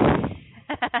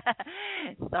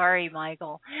 Sorry,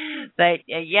 Michael. But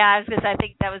I was gonna say, I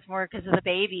think that was more because of the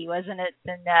baby, wasn't it?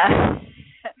 Than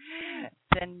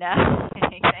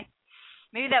anything.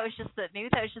 Maybe that was just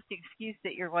the excuse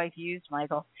that your wife used,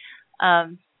 Michael.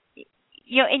 And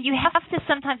you have to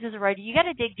sometimes as a writer, you got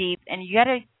to dig deep and you got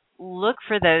to look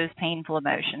for those painful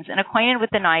emotions. And Acquainted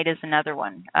with the Night is another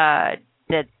one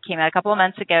that came out a couple of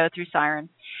months ago through Siren.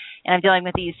 And I'm dealing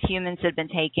with these humans that have been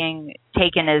taken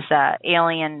as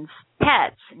aliens'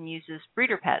 pets and used as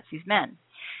breeder pets, these men.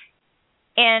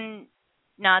 And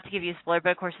not to give you a spoiler, but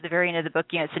of course at the very end of the book,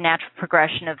 it's a natural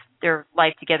progression of their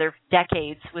life together,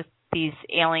 decades with these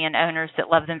alien owners that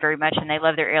love them very much, and they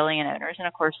love their alien owners. And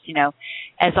of course,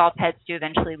 as all pets do,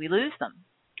 eventually we lose them.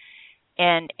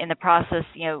 And in the process,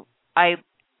 I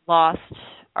lost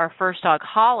our first dog,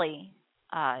 Holly,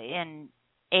 on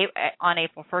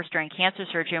April 1st during cancer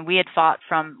surgery, and we had fought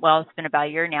it's been about a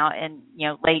year now, and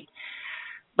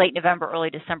late November, early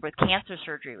December with cancer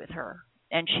surgery with her,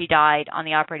 and she died on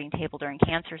the operating table during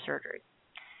cancer surgery.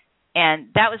 And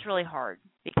that was really hard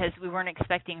because we weren't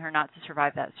expecting her not to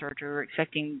survive that surgery. We were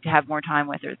expecting to have more time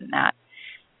with her than that.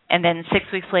 And then 6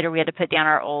 weeks later, we had to put down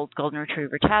our old golden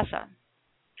retriever, Tessa.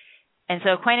 And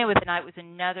so Acquainted with the Night was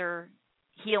another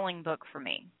healing book for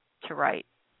me to write.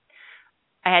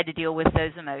 I had to deal with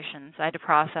those emotions. I had to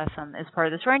process them as part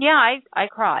of the story. And I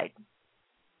cried.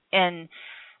 And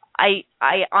I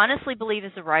honestly believe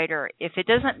as a writer, if it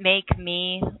doesn't make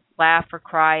me laugh or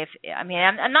cry, I'm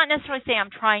not necessarily saying I'm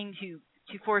trying to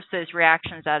force those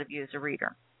reactions out of you as a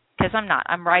reader, because I'm not.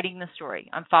 I'm writing the story.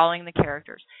 I'm following the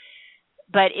characters.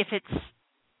 But if it's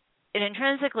an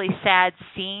intrinsically sad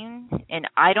scene and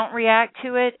I don't react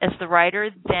to it as the writer,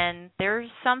 then there's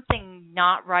something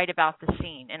not right about the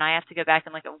scene, and I have to go back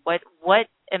and look at what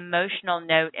emotional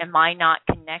note am I not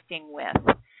connecting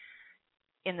with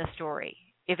in the story.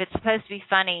 If it's supposed to be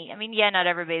funny, I mean, yeah, not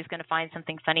everybody's going to find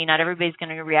something funny. Not everybody's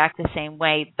going to react the same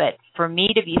way. But for me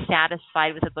to be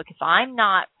satisfied with a book, if I'm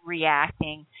not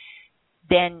reacting,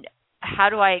 then how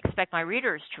do I expect my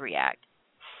readers to react?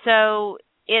 So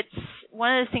it's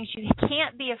one of those things you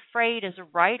can't be afraid as a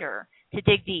writer to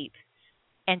dig deep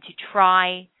and to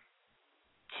try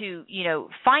to,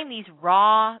 find these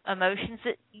raw emotions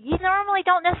that you normally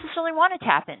don't necessarily want to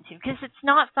tap into, because it's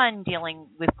not fun dealing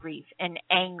with grief and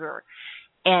anger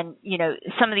and,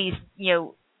 some of these,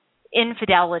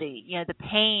 infidelity, the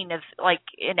pain of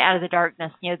and out of the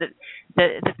darkness,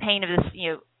 the pain of this,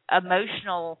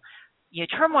 emotional,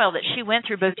 turmoil that she went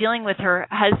through, both dealing with her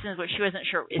husband, which she wasn't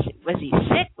sure, was he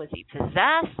sick, was he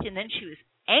possessed, and then she was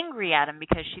angry at him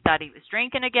because she thought he was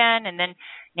drinking again, and then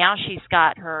now she's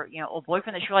got her, old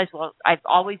boyfriend that she realized, well, I've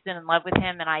always been in love with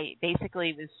him, and I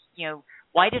basically was,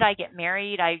 why did I get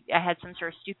married? I had some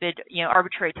sort of stupid,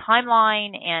 arbitrary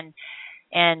timeline, and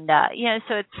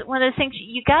so it's one of those things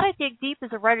you got to dig deep as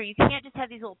a writer. You can't just have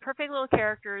these little perfect little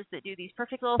characters that do these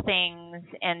perfect little things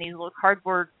and these little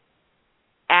cardboard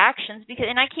actions, because,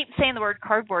 and I keep saying the word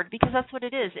cardboard because that's what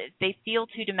it is. They feel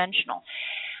two-dimensional.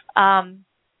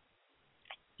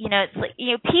 It's like,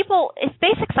 people, it's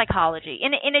basic psychology,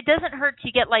 and it doesn't hurt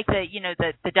to get like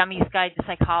the Dummy's Guide to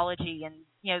Psychology, and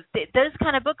those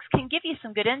kind of books can give you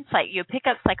some good insight. Pick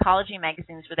up psychology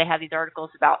magazines where they have these articles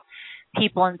about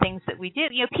people and things that we do.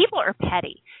 People are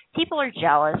petty, people are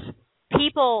jealous,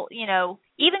 people,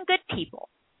 even good people,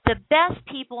 the best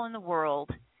people in the world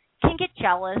can get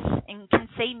jealous and can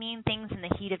say mean things in the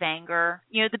heat of anger.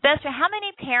 The best. How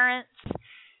many parents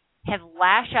have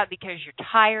lashed out because you're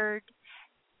tired?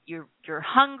 You're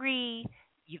hungry,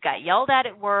 you got yelled at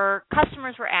work,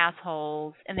 customers were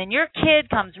assholes, and then your kid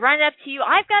comes running up to you,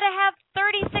 I've got to have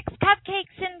 36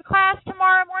 cupcakes in class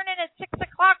tomorrow morning at 6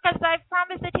 o'clock because I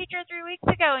promised the teacher 3 weeks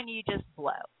ago, and you just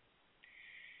blow.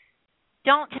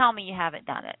 Don't tell me you haven't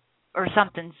done it or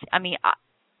something. I mean,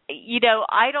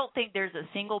 I don't think there's a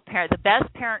single parent, the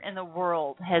best parent in the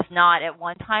world has not at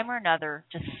one time or another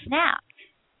just snapped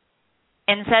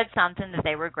and said something that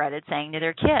they regretted saying to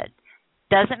their kid.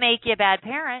 Doesn't make you a bad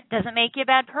parent, doesn't make you a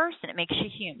bad person. It makes you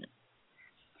human.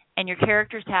 And your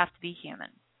characters have to be human.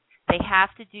 They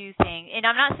have to do things. And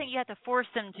I'm not saying you have to force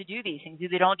them to do these things.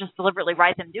 They don't just deliberately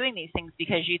write them doing these things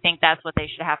because you think that's what they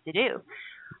should have to do.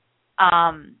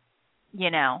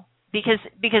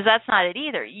 Because that's not it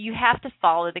either. You have to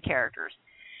follow the characters.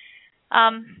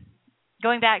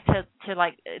 Going back to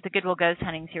like the Good Will Ghost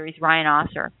Hunting series, Ryan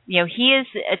Osser, he is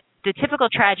the typical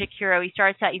tragic hero. He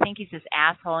starts out, you think he's this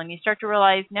asshole, and you start to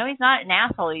realize, no, he's not an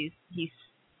asshole. He's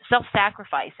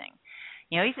self-sacrificing.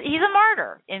 He's a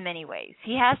martyr in many ways.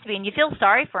 He has to be, and you feel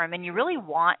sorry for him, and you really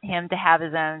want him to have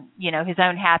his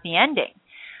own happy ending.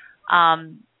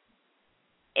 And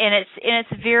it's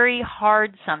very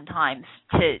hard sometimes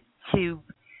to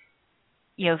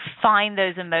find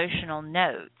those emotional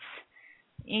notes.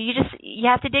 You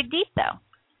have to dig deep though.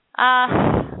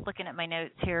 Looking at my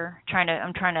notes here,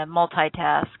 I'm trying to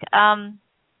multitask.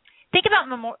 Think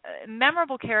about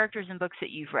memorable characters in books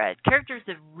that you've read, characters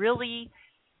that really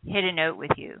hit a note with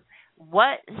you.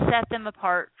 What set them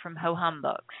apart from ho-hum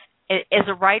books? As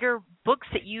a writer, books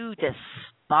that you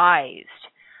despised,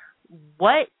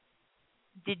 what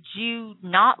did you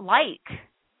not like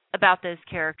about those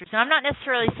characters? And I'm not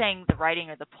necessarily saying the writing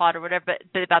or the plot or whatever,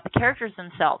 but about the characters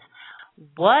themselves.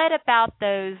 What about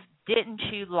those didn't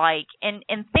you like? And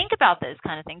think about those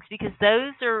kind of things, because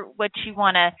those are what you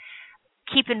want to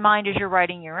keep in mind as you're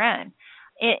writing your own.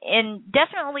 And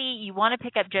definitely you want to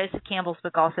pick up Joseph Campbell's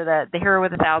book also, The Hero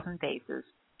with 1,000 Faces.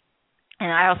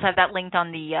 And I also have that linked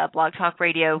on the Blog Talk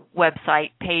Radio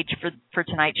website page for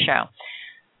tonight's show.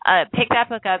 Pick that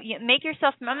book up. Make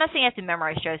yourself, I'm not saying you have to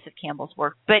memorize Joseph Campbell's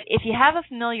work, but if you have a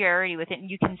familiarity with it, and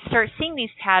you can start seeing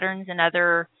these patterns in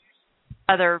other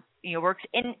works.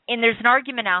 And there's an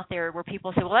argument out there where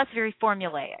people say, well, that's very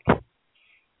formulaic.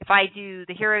 If I do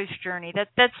the hero's journey,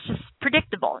 that's just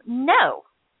predictable. No,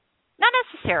 not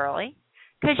necessarily,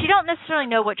 because you don't necessarily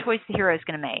know what choice the hero is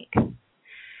going to make.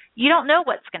 You don't know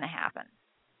what's going to happen.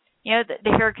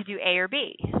 The hero could do A or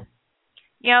B.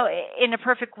 In a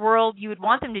perfect world, you would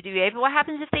want them to do A, but what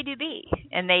happens if they do B?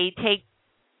 And they take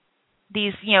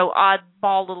these,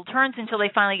 oddball little turns until they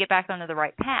finally get back onto the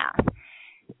right path.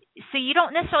 So you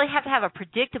don't necessarily have to have a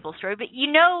predictable story, but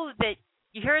you know that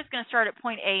your hero is going to start at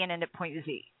point A and end at point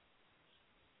Z.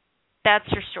 That's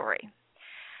your story.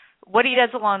 what he does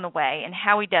along the way and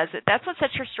how he does it. That's what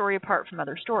sets your story apart from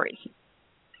other stories.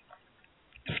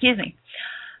 Excuse me.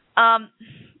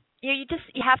 You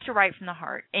have to write from the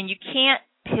heart, and you can't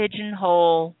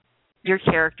pigeonhole your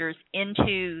characters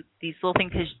into these little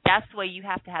things, because that's the way you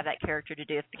have to have that character to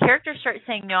do. If the character starts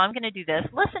saying, no, I'm going to do this,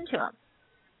 listen to him.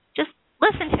 Just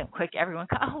listen to him. Quick, everyone,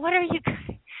 what are you?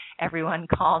 Everyone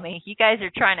call me. You guys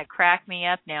are trying to crack me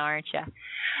up now, aren't you?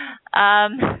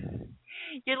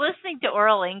 You're listening to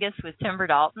Auralingus with Tymber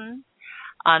Dalton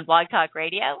on Blog Talk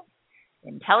Radio.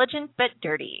 Intelligent but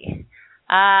dirty.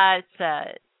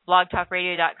 It's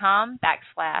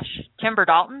blogtalkradio.com/Tymber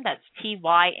Dalton. That's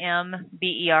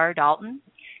TYMBER Dalton.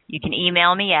 You can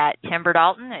email me at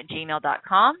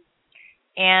tymberdalton@gmail.com.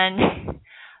 And,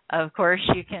 of course,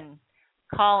 you can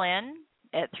call in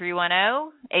at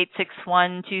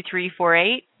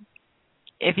 310-861-2348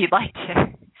 if you'd like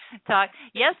to talk.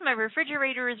 Yes, my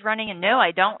refrigerator is running, and no,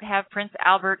 I don't have Prince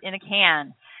Albert in a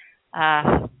can.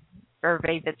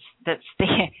 Everybody that's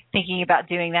thinking about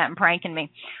doing that and pranking me.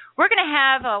 We're going to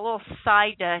have a little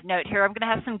side note here. I'm going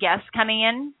to have some guests coming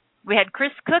in. We had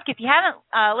Chris Cook. If you haven't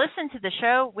listened to the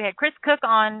show, we had Chris Cook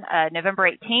on November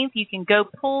 18th. You can go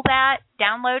pull that,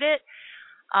 download it,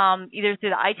 either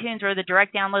through the iTunes or the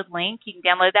direct download link. You can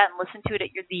download that and listen to it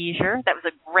at your leisure. That was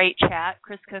a great chat.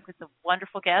 Chris Cook was a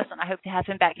wonderful guest, and I hope to have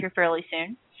him back here fairly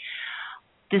soon.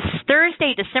 This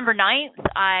Thursday, December 9th,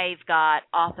 I've got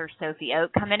author Sophie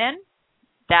Oak coming in.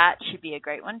 That should be a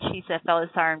great one. She's a fellow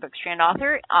Siren Bookstrand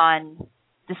author. On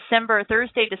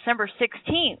Thursday, December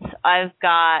 16th, I've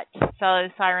got fellow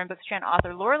Siren Bookstrand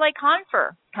author Lorelei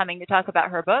Confer coming to talk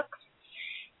about her books.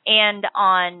 And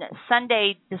on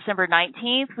Sunday, December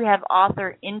 19th, we have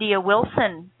author India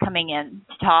Wilson coming in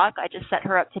to talk. I just set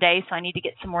her up today, so I need to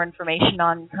get some more information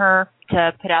on her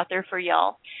to put out there for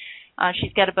y'all.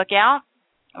 She's got a book out.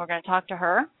 We're going to talk to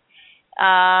her.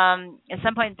 At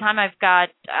some point in time, I've got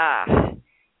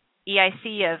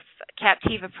EIC of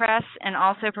Captiva Press and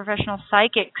also professional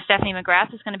psychic Stephanie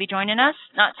McGrath is going to be joining us.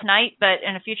 Not tonight, but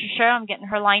in a future show. I'm getting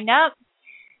her lined up.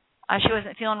 She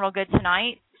wasn't feeling real good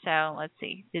tonight, so let's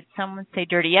see. Did someone say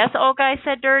dirty? Yes, Olga, I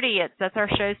said dirty. That's our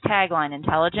show's tagline,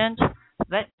 intelligent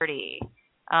but dirty.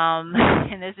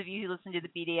 And those of you who listened to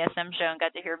the BDSM show and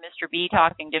got to hear Mr. B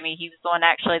talking to me, he was the one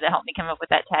actually that helped me come up with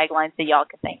that tagline, so y'all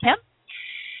can thank him.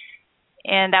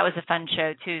 And that was a fun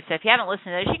show, too. So if you haven't listened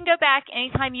to those, you can go back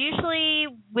anytime. Usually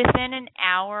within an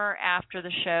hour after the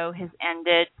show has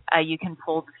ended, you can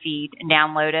pull the feed and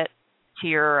download it to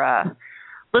your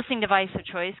listening device of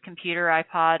choice, computer,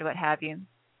 iPod, what have you.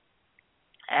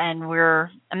 And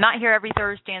I'm not here every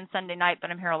Thursday and Sunday night, but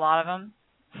I'm here a lot of them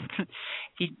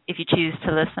if you choose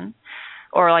to listen.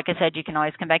 Or like I said, you can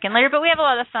always come back in later. But we have a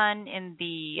lot of fun in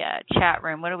the chat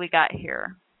room. What do we got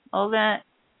here? Olga,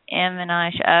 Em, and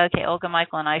I. Olga,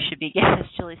 Michael, and I should be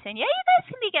guests. Julie's saying, yeah, you guys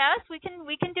can be guests.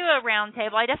 We can do a round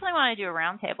table. I definitely want to do a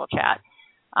round table chat.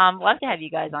 Love to have you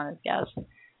guys on as guests.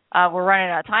 We're running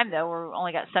out of time, though. We're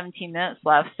only got 17 minutes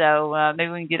left, so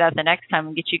maybe we can do that the next time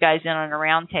and get you guys in on a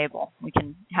round table. We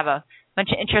can have a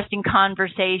bunch of interesting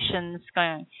conversations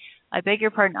going. I beg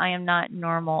your pardon, I am not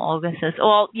normal, Olga says.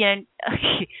 Well,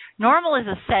 normal is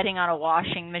a setting on a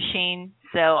washing machine,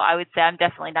 so I would say I'm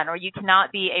definitely not normal. You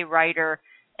cannot be a writer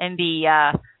and be,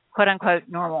 quote-unquote,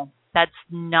 normal. That's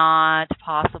not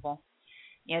possible.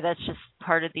 That's just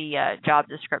part of the job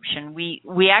description.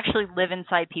 We actually live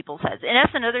inside people's heads. And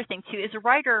that's another thing, too. As a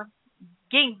writer,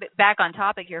 getting back on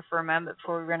topic here for a moment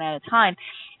before we run out of time,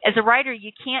 as a writer,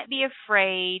 you can't be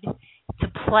afraid to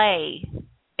play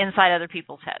inside other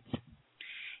people's heads.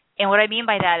 And what I mean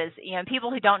by that is,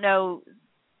 people who don't know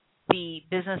the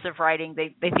business of writing,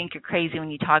 they think you're crazy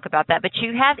when you talk about that. But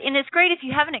you have, and it's great if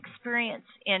you have an experience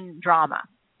in drama,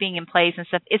 being in plays and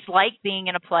stuff. It's like being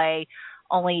in a play,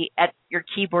 only at your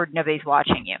keyboard, nobody's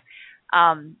watching you.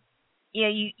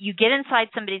 You get inside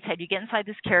somebody's head, you get inside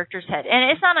this character's head.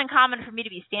 And it's not uncommon for me to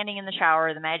be standing in the shower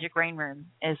or the magic rain room,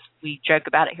 as we joke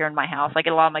about it here in my house. I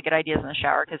get a lot of my good ideas in the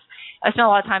shower because I spend a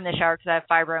lot of time in the shower because I have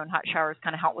fibro, and hot showers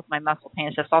kind of help with my muscle pain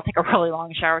and stuff. So I'll take a really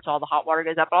long shower till all the hot water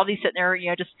goes up. I'll be sitting there,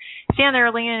 just stand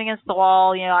there leaning against the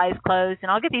wall, eyes closed,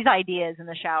 and I'll get these ideas in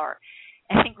the shower.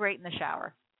 I think great in the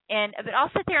shower. But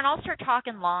I'll sit there and I'll start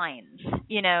talking lines.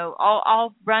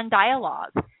 I'll run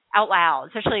dialogue out loud,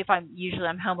 especially if I'm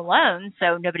home alone,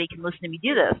 so nobody can listen to me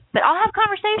do this. But I'll have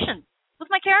conversations with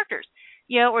my characters,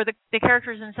 or the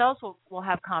characters themselves will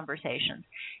have conversations.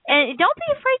 And don't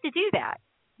be afraid to do that.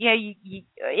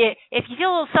 if you feel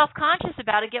a little self-conscious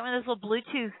about it, get one of those little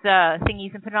Bluetooth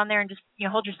thingies and put it on there and just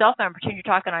hold your cell phone and pretend you're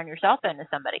talking on your cell phone to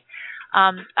somebody.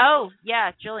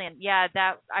 Jillian,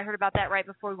 that I heard about that right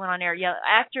before we went on air. Yeah,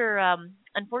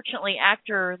 unfortunately,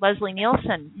 actor Leslie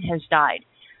Nielsen has died.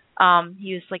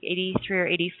 He was like 83 or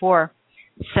 84.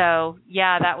 So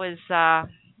that was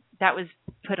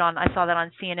put on. I saw that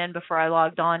on CNN before I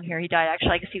logged on here. He died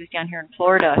actually. I guess he was down here in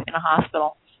Florida in a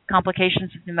hospital.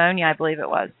 Complications of pneumonia, I believe it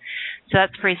was. So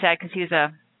that's pretty sad because he was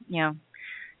a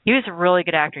really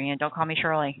good actor. Don't Call Me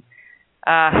Shirley.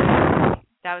 That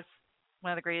was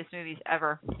one of the greatest movies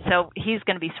ever. So he's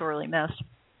going to be sorely missed.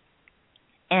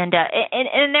 And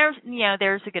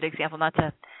there's a good example, not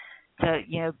to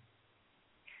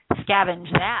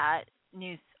scavenge that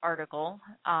news article,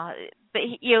 but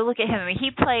look at him. I mean,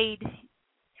 he played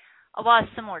a lot of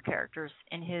similar characters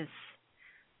in his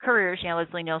careers.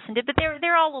 Leslie Nielsen did, but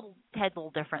they're all had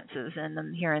little differences in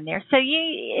them here and there. So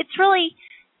it's really,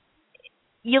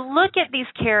 you look at these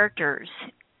characters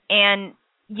and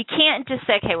you can't just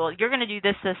say, okay, well, you're going to do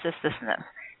this, this, this, this, and this.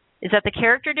 Is that the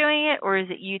character doing it, or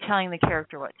is it you telling the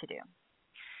character what to do?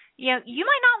 You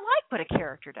might not like what a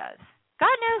character does.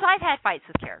 God knows I've had fights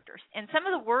with characters, and some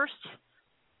of the worst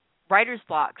writer's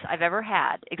blocks I've ever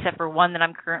had, except for one that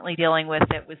I'm currently dealing with,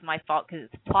 that was my fault because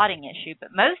it's a plotting issue.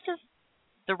 But most of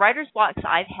the writer's blocks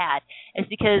I've had is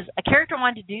because a character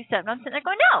wanted to do something. I'm sitting there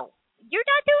going, no, you're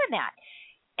not doing that.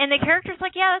 And the character's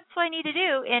like, yeah, that's what I need to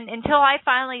do. And until I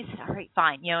finally said, all right,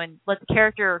 fine, and let the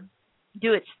character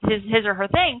do his or her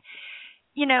thing,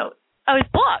 I was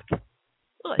blocked.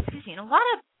 Oh, excuse me. And a lot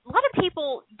of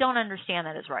people don't understand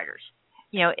that as writers.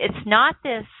 It's not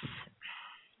this.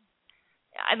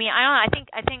 I mean, I don't know.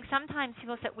 I think sometimes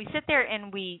people say we sit there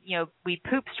and we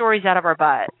poop stories out of our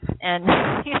butts, and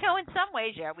in some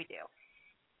ways, yeah, we do.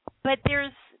 But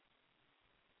there's,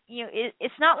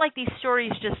 it's not like these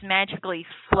stories just magically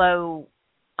flow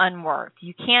unworked.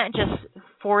 You can't just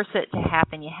force it to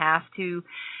happen. You have to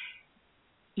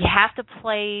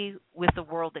play with the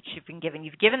world that you've been given.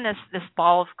 You've given this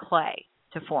ball of clay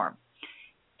to form,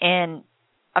 and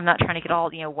I'm not trying to get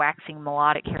all waxing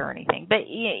melodic here or anything, but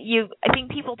I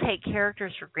think people take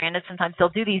characters for granted. Sometimes they'll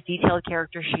do these detailed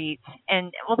character sheets,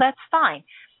 and well, that's fine.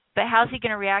 But how's he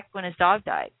going to react when his dog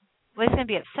died? Well, he's going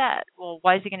to be upset. Well,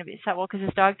 why is he going to be upset? Well, because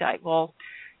his dog died. Well,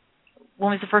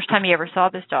 when was the first time he ever saw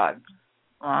this dog?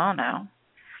 Well, I don't know.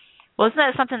 Well, isn't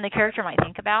that something the character might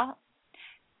think about?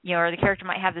 Or the character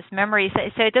might have this memory.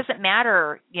 So it doesn't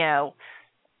matter,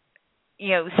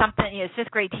 something,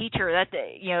 fifth grade teacher, that,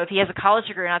 if he has a college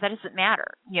degree or not, that doesn't matter.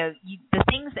 The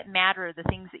things that matter are the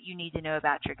things that you need to know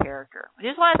about your character.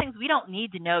 There's a lot of things we don't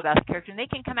need to know about the character, and they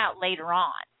can come out later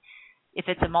on. If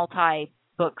it's a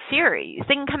multi-book series,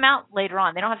 they can come out later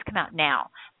on. They don't have to come out now.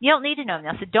 You don't need to know them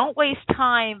now. So don't waste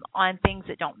time on things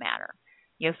that don't matter.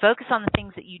 Focus on the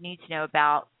things that you need to know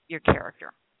about your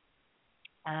character.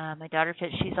 My daughter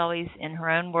says she's always in her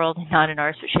own world and not in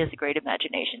ours, but she has a great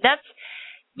imagination.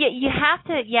 You have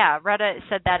to, Retta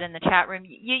said that in the chat room.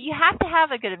 You have to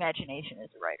have a good imagination as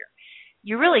a writer.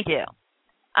 You really do.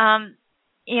 And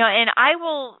I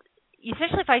will,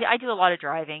 especially if I do a lot of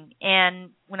driving,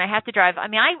 and when I have to drive, I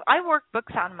mean, I work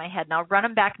books out in my head, and I'll run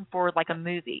them back and forward like a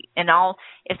movie. And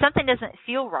if something doesn't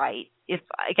feel right, if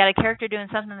I got a character doing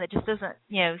something that just doesn't,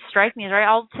 strike me as right,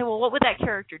 I'll say, well, what would that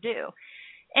character do?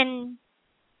 And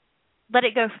let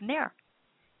it go from there.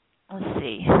 Let's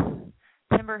see.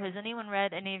 Tymber, has anyone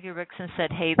read any of your books and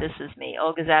said, hey, this is me?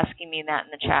 Olga's asking me that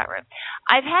in the chat room.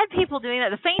 I've had people doing that.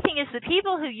 The funny thing is the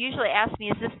people who usually ask me,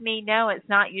 is this me? No, it's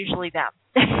not usually them.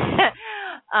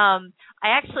 I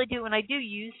actually do, when I do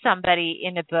use somebody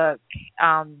in a book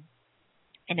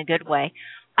in a good way,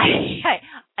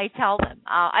 I tell them.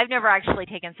 I've never actually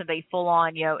taken somebody full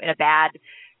on, in a bad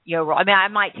role. I mean, I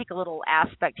might take a little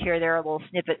aspect here or there, a little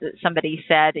snippet that somebody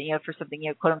said, for something,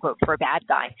 quote unquote, for a bad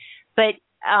guy. But,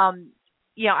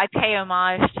 I pay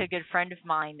homage to a good friend of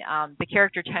mine, the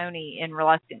character Tony in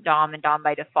Reluctant Dom and Dom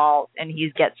by Default, and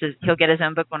he'll get his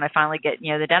own book when I finally get,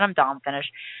 the Denim Dom finished.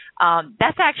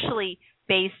 That's actually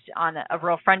based on a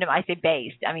real friend of mine. I say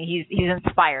based. I mean, he's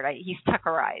inspired. He's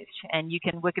Tuckerized, and you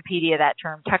can Wikipedia that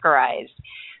term, Tuckerized.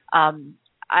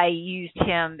 I used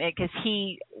him because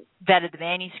he vetted the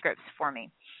manuscripts for me,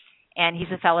 and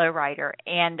he's a fellow writer.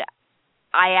 And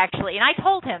I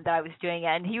told him that I was doing it,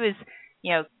 and he was,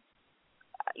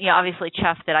 obviously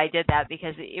chuffed that I did that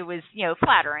because it was,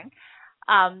 flattering.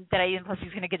 Plus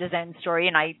he's going to get his own story,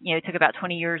 and I, took about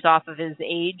 20 years off of his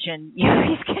age, and,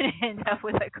 he's going to end up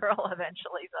with a girl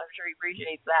eventually, so I'm sure he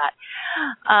appreciates that.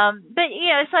 But,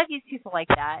 so I've used people like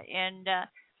that, and,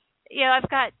 I've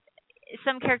got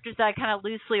some characters that I kind of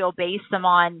loosely will base them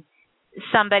on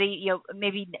somebody,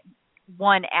 maybe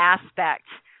one aspect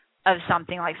of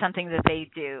something, like something that they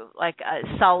do. Like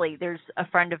Sully, there's a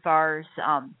friend of ours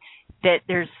that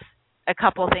there's a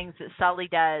couple of things that Sully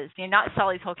does. Not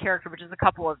Sully's whole character, but just a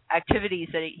couple of activities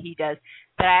that he does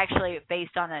that I actually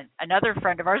based on another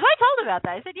friend of ours. I told him about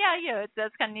that. I said, yeah,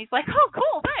 that's kind of neat. He's like, oh,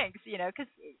 cool, thanks, because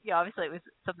obviously it was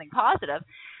something positive.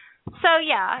 So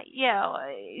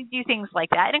do things like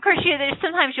that. And of course,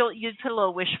 sometimes you put a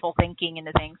little wishful thinking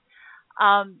into things.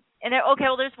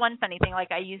 There's one funny thing.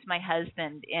 Like I use my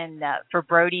husband for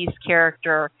Brody's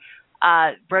character.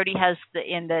 Brody has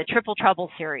in the Triple Trouble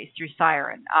series through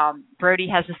Siren. Brody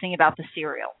has this thing about the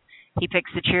cereal. He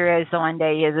picks the Cheerios the one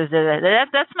day.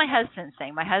 That's my husband's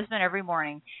thing. My husband every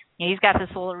morning, he's got this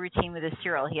little routine with his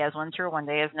cereal. He has one cereal one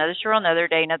day, has another cereal another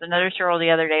day, another cereal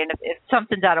the other day. And if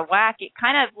something's out of whack, it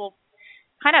kind of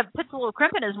puts a little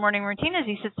crimp in his morning routine as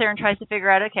he sits there and tries to figure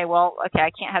out, I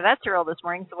can't have that cereal this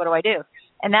morning, so what do I do?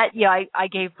 And that, I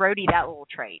gave Brody that little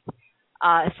trait.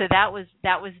 So that was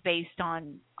based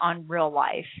on real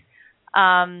life.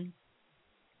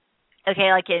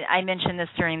 Like I mentioned this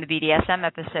during the BDSM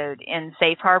episode. In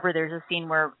Safe Harbor, there's a scene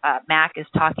where Mac is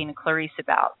talking to Clarice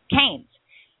about canes,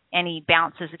 and he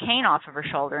bounces a cane off of her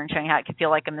shoulder and showing how it could feel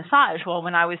like a massage. Well,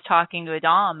 when I was talking to a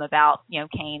dom about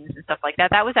canes and stuff like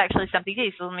that, that was actually something he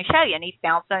did. So let me show you. And he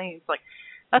bounced on it. And he's like,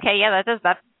 okay, yeah,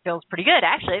 that feels pretty good.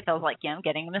 Actually, it feels like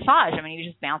getting a massage. I mean, he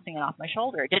was just bouncing it off my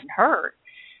shoulder. It didn't hurt.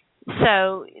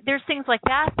 So there's things like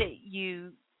that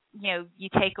you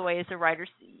take away as a writer.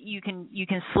 You can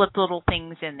slip little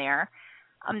things in there.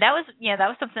 That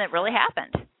was something that really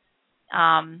happened.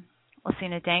 Let's see,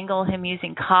 to dangle him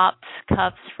using cuffs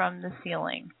from the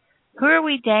ceiling. Who are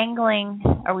we dangling?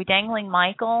 Are we dangling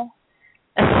Michael?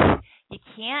 You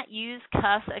can't use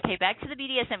cuffs. Okay, back to the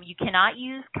BDSM. You cannot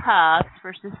use cuffs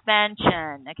for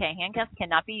suspension. Okay, handcuffs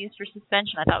cannot be used for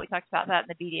suspension. I thought we talked about that in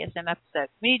the BDSM episode.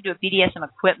 We need to do a BDSM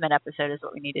equipment episode is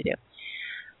what we need to do.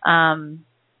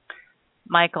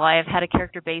 Michael, I have had a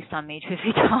character based on me, truth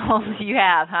be told. You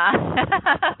have, huh?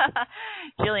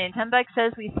 Jillian Tembuck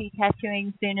says we see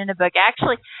tattooing soon in a book.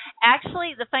 Actually,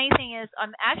 the funny thing is,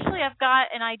 I've got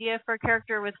an idea for a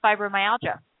character with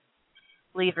fibromyalgia.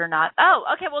 Believe it or not. Oh,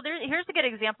 okay. Well, here's a good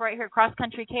example right here. Cross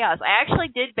Country Chaos. I actually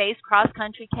did base Cross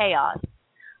Country Chaos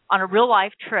on a real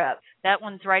life trip. That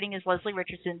one's writing is Leslie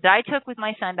Richardson that I took with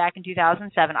my son back in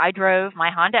 2007. I drove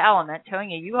my Honda Element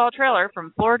towing a U-Haul trailer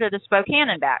from Florida to Spokane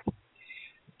and back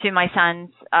to my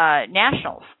son's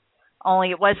nationals.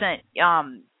 Only it wasn't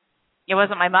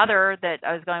my mother that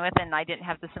I was going with, and I didn't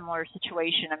have the similar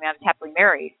situation. I mean, I was happily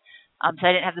married. So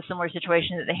I didn't have the similar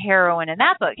situation that the heroine in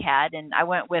that book had, and I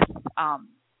went with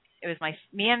it was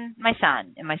me and my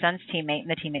son and my son's teammate and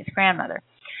the teammate's grandmother.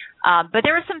 But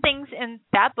there were some things in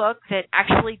that book that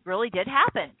actually really did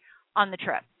happen on the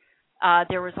trip.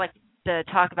 There was like the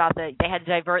talk about they had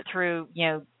to divert through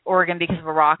Oregon because of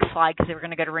a rock slide because they were going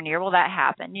to go to Rainier. Well, that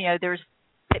happened. There's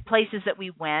places that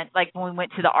we went, like when we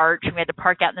went to the Arch, and we had to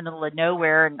park out in the middle of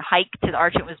nowhere and hike to the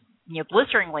Arch. It was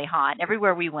blisteringly hot.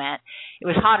 Everywhere we went, it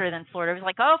was hotter than Florida. It was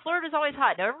like, oh, Florida's always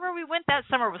hot. No, everywhere we went that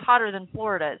summer was hotter than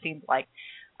Florida, it seems like.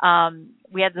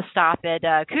 We had to stop at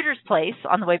Cooter's Place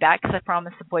on the way back because I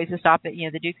promised the boys to stop at,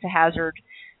 the Dukes of Hazzard,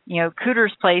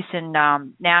 Cooter's Place in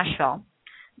Nashville.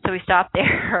 So we stopped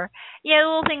there.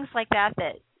 Little things like that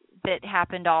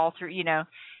happened all through,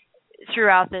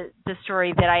 throughout the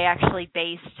story that I actually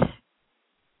based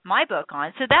my book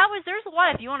on. So there's a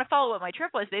lot. If you want to follow what my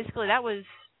trip was, basically that was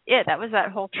it. That was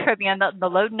that whole trip. The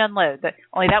load and unload.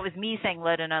 Only that was me saying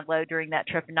load and unload during that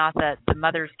trip, and not the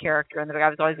mother's character. And the guy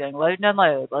was always going load and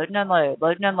unload, load and unload,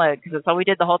 load and unload, because that's all we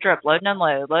did the whole trip. Load and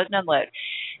unload, load and unload.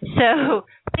 So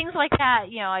things like that,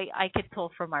 I could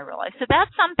pull from my real life. So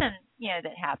that's something,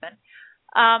 that happened.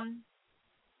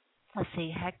 Let's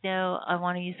see. Heck no, I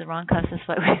want to use the wrong cuss this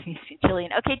way with me,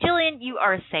 Jillian. Okay, Jillian, you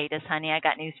are a sadist, honey. I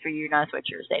got news for you. You're not a switch.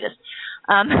 You're a sadist.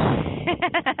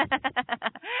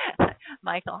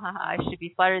 Michael, haha, I should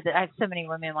be flattered that I have so many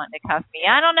women wanting to cuff me.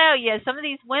 I don't know. Yeah, some of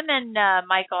these women,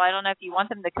 Michael, I don't know if you want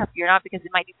them to cuff you or not because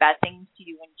it might do bad things to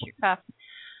you when you're cuffed.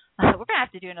 We're going to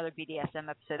have to do another BDSM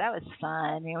episode. That was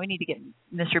fun. We need to get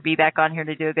Mr. B back on here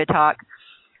to do a good talk.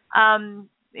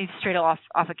 He's straight off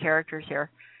of characters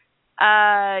here.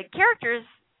 Characters,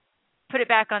 put it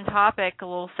back on topic, a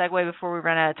little segue before we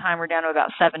run out of time. We're down to about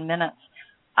 7 minutes.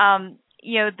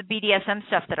 The BDSM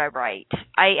stuff that I write.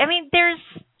 I mean,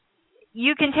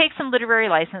 you can take some literary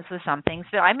license with some things,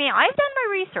 but I mean, I've done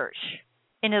my research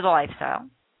into the lifestyle,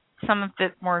 some of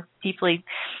it more deeply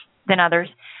than others.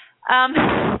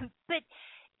 But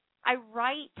I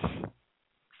write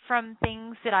from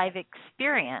things that I've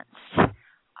experienced.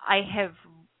 I have,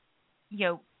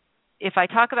 if I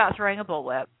talk about throwing a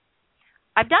bullwhip,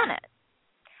 I've done it.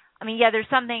 I mean, yeah, there's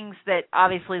some things that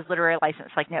obviously is literary license.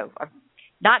 Like, no, I've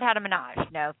not had a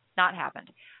menage. No, not happened.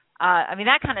 I mean,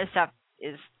 that kind of stuff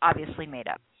is obviously made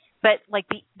up. But like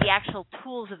the actual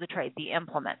tools of the trade, the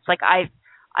implements. Like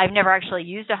I've never actually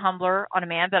used a humbler on a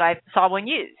man, but I saw one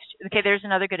used. Okay, there's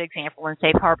another good example in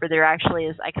Safe Harbor. There actually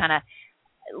is. I kind of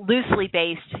loosely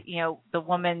based, the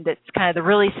woman that's kind of the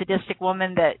really sadistic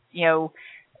woman that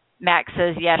Max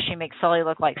says, yeah, she makes Sully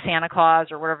look like Santa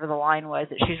Claus or whatever the line was,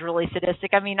 that she's really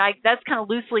sadistic. I mean, that's kind of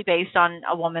loosely based on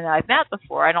a woman that I've met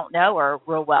before. I don't know her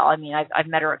real well. I mean, I've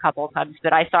met her a couple of times,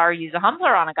 but I saw her use a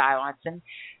humbler on a guy once, and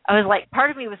I was like,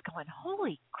 part of me was going,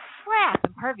 holy crap,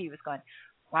 and part of me was going,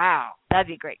 wow, that'd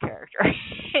be a great character.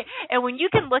 And when you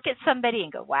can look at somebody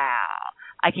and go, wow,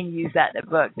 I can use that in a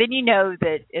book, then you know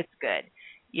that it's good.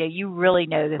 Yeah, you really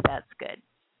know that that's good.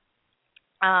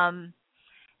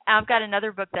 I've got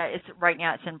another book that is right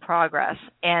now, it's in progress,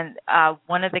 and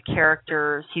one of the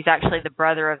characters, he's actually the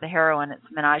brother of the heroine. It's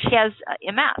Minaj. He has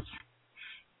MS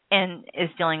and is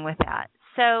dealing with that.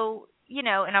 So,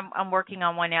 and I'm working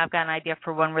on one now. I've got an idea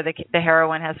for one where the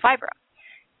heroine has fibro.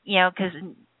 Because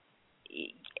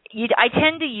I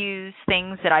tend to use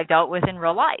things that I've dealt with in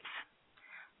real life.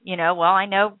 Well, I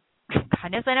know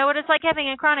what it's like having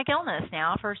a chronic illness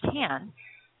now firsthand.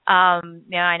 I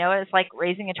know what it's like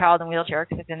raising a child in a wheelchair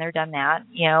because I've been there, done that,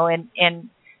 and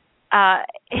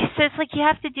so it's like you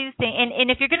have to do things.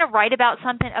 And if you're going to write about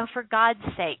something, oh, for God's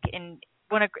sake, and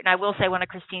I will say one of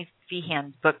Christine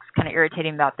Feehan's books kind of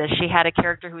irritating about this. She had a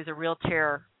character who was a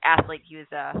wheelchair athlete. He was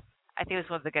I think it was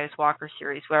one of the Ghost Walker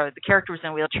series where the character was in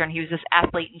a wheelchair and he was this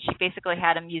athlete, and she basically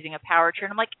had him using a power chair.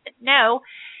 And I'm like, no.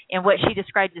 And what she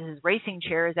described as his racing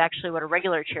chair is actually what a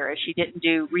regular chair is. She didn't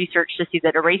do research to see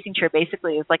that a racing chair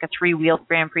basically is like a 3-wheeled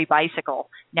Grand Prix bicycle.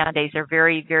 Nowadays, they're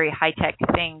very, very high-tech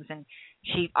things. And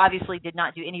she obviously did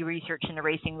not do any research into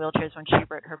racing wheelchairs when she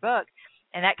wrote her book.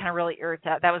 And that kind of really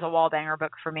irritated. That was a wall banger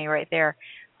book for me right there.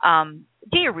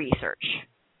 Do your research.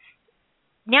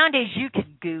 Nowadays, you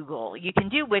can Google. You can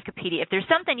do Wikipedia. If there's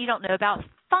something you don't know about,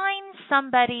 find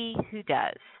somebody who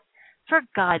does. For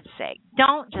God's sake,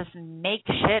 don't just make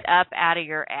shit up out of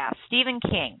your ass. Stephen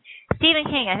King, I think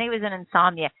it was in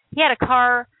Insomnia. He had a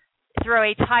car throw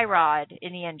a tie rod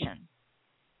in the engine.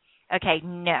 Okay,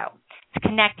 no. It's a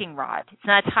connecting rod. It's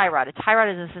not a tie rod. A tie rod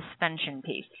is a suspension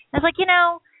piece. And it's like,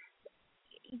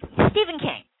 Stephen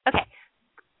King. Okay,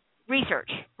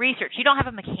 research. You don't have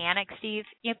a mechanic, Steve.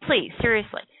 Please,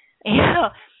 seriously.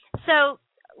 So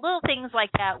little things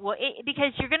like that,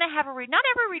 because you're going to have not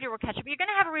every reader will catch up, but you're going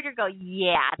to have a reader go,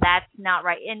 yeah, that's not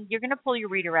right, and you're going to pull your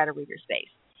reader out of reader space.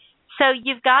 So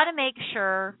you've got to make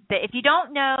sure that if you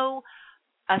don't know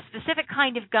a specific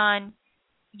kind of gun,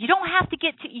 you don't have to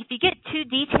if you get too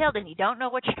detailed and you don't know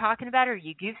what you're talking about or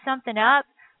you goof something up,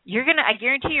 I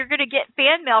guarantee you're going to get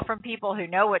fan mail from people who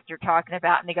know what you're talking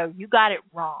about, and they go, you got it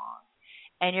wrong.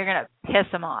 And you're going to piss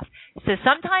them off. So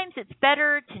sometimes it's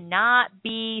better to not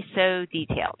be so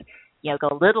detailed. Go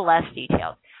a little less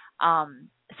detailed.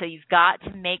 So you've got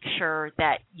to make sure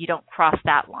that you don't cross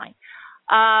that line.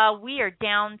 We are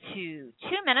down to 2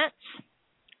 minutes,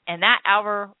 and that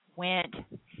hour went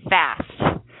fast.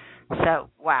 So,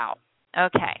 wow.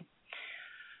 Okay.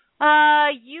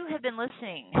 You have been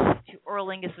listening to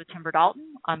Auralingus with Tymber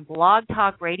Dalton on Blog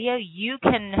Talk Radio. You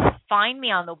can find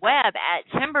me on the web at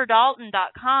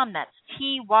tymberdalton.com. That's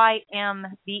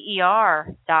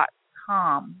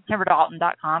TYMBER.com,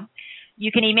 tymberdalton.com.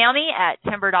 You can email me at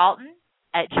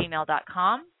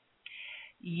tymberdalton@gmail.com.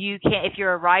 You can, if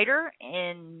you're a writer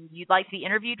and you'd like to be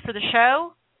interviewed for the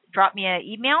show, drop me an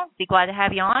email. Be glad to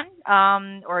have you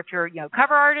on. Or if you're,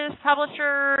 cover artist,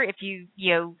 publisher, if you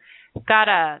got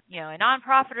a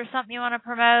nonprofit or something you want to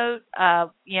promote,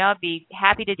 I'd be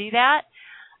happy to do that.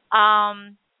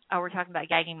 We're talking about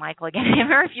gagging Michael again.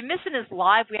 Remember, if you're missing this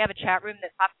live, we have a chat room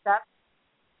that pops up.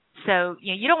 So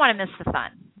you don't want to miss the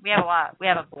fun. We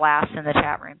have a blast in the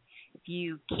chat room. If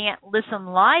you can't listen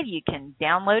live, you can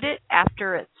download it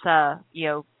after it's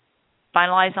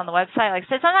finalized on the website. Like I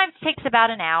said, sometimes it takes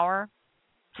about an hour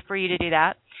for you to do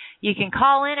that. You can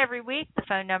call in every week. The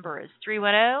phone number is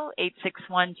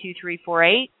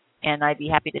 310-861-2348, and I'd be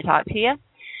happy to talk to you.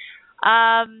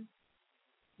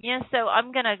 So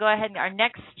I'm going to go ahead. Our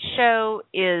next show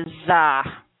is,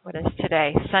 what is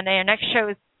today? Sunday. Our next show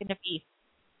is going to be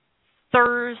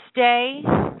Thursday,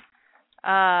 the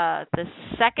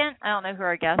 2nd. I don't know who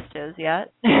our guest is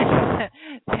yet. We're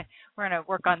going to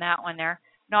work on that one there.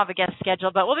 I don't have a guest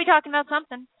scheduled, but we'll be talking about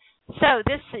something. So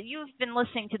you've been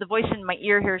listening to the voice in my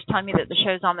ear here is telling me that the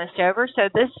show's almost over. So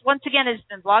this, once again, has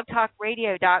been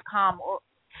blogtalkradio.com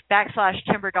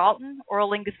 / Tymber Dalton,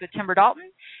 Auralingus with Tymber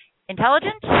Dalton.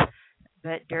 Intelligent,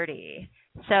 but dirty.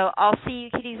 So I'll see you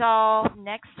kitties all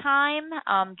next time.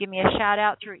 Give me a shout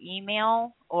out through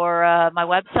email or my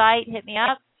website. Hit me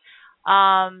up,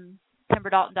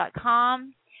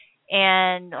 tymberdalton.com.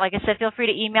 And like I said, feel free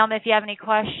to email me if you have any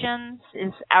questions.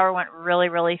 This hour went really,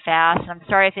 really fast. I'm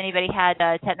sorry if anybody had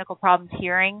technical problems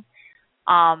hearing.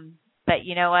 But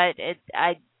you know what?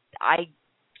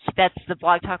 That's the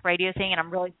Blog Talk Radio thing, and I'm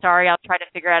really sorry. I'll try to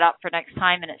figure it out for next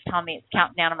time, and it's telling me it's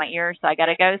counting down in my ear, so I got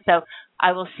to go. So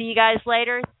I will see you guys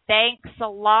later. Thanks a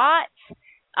lot.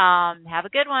 Have a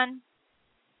good one.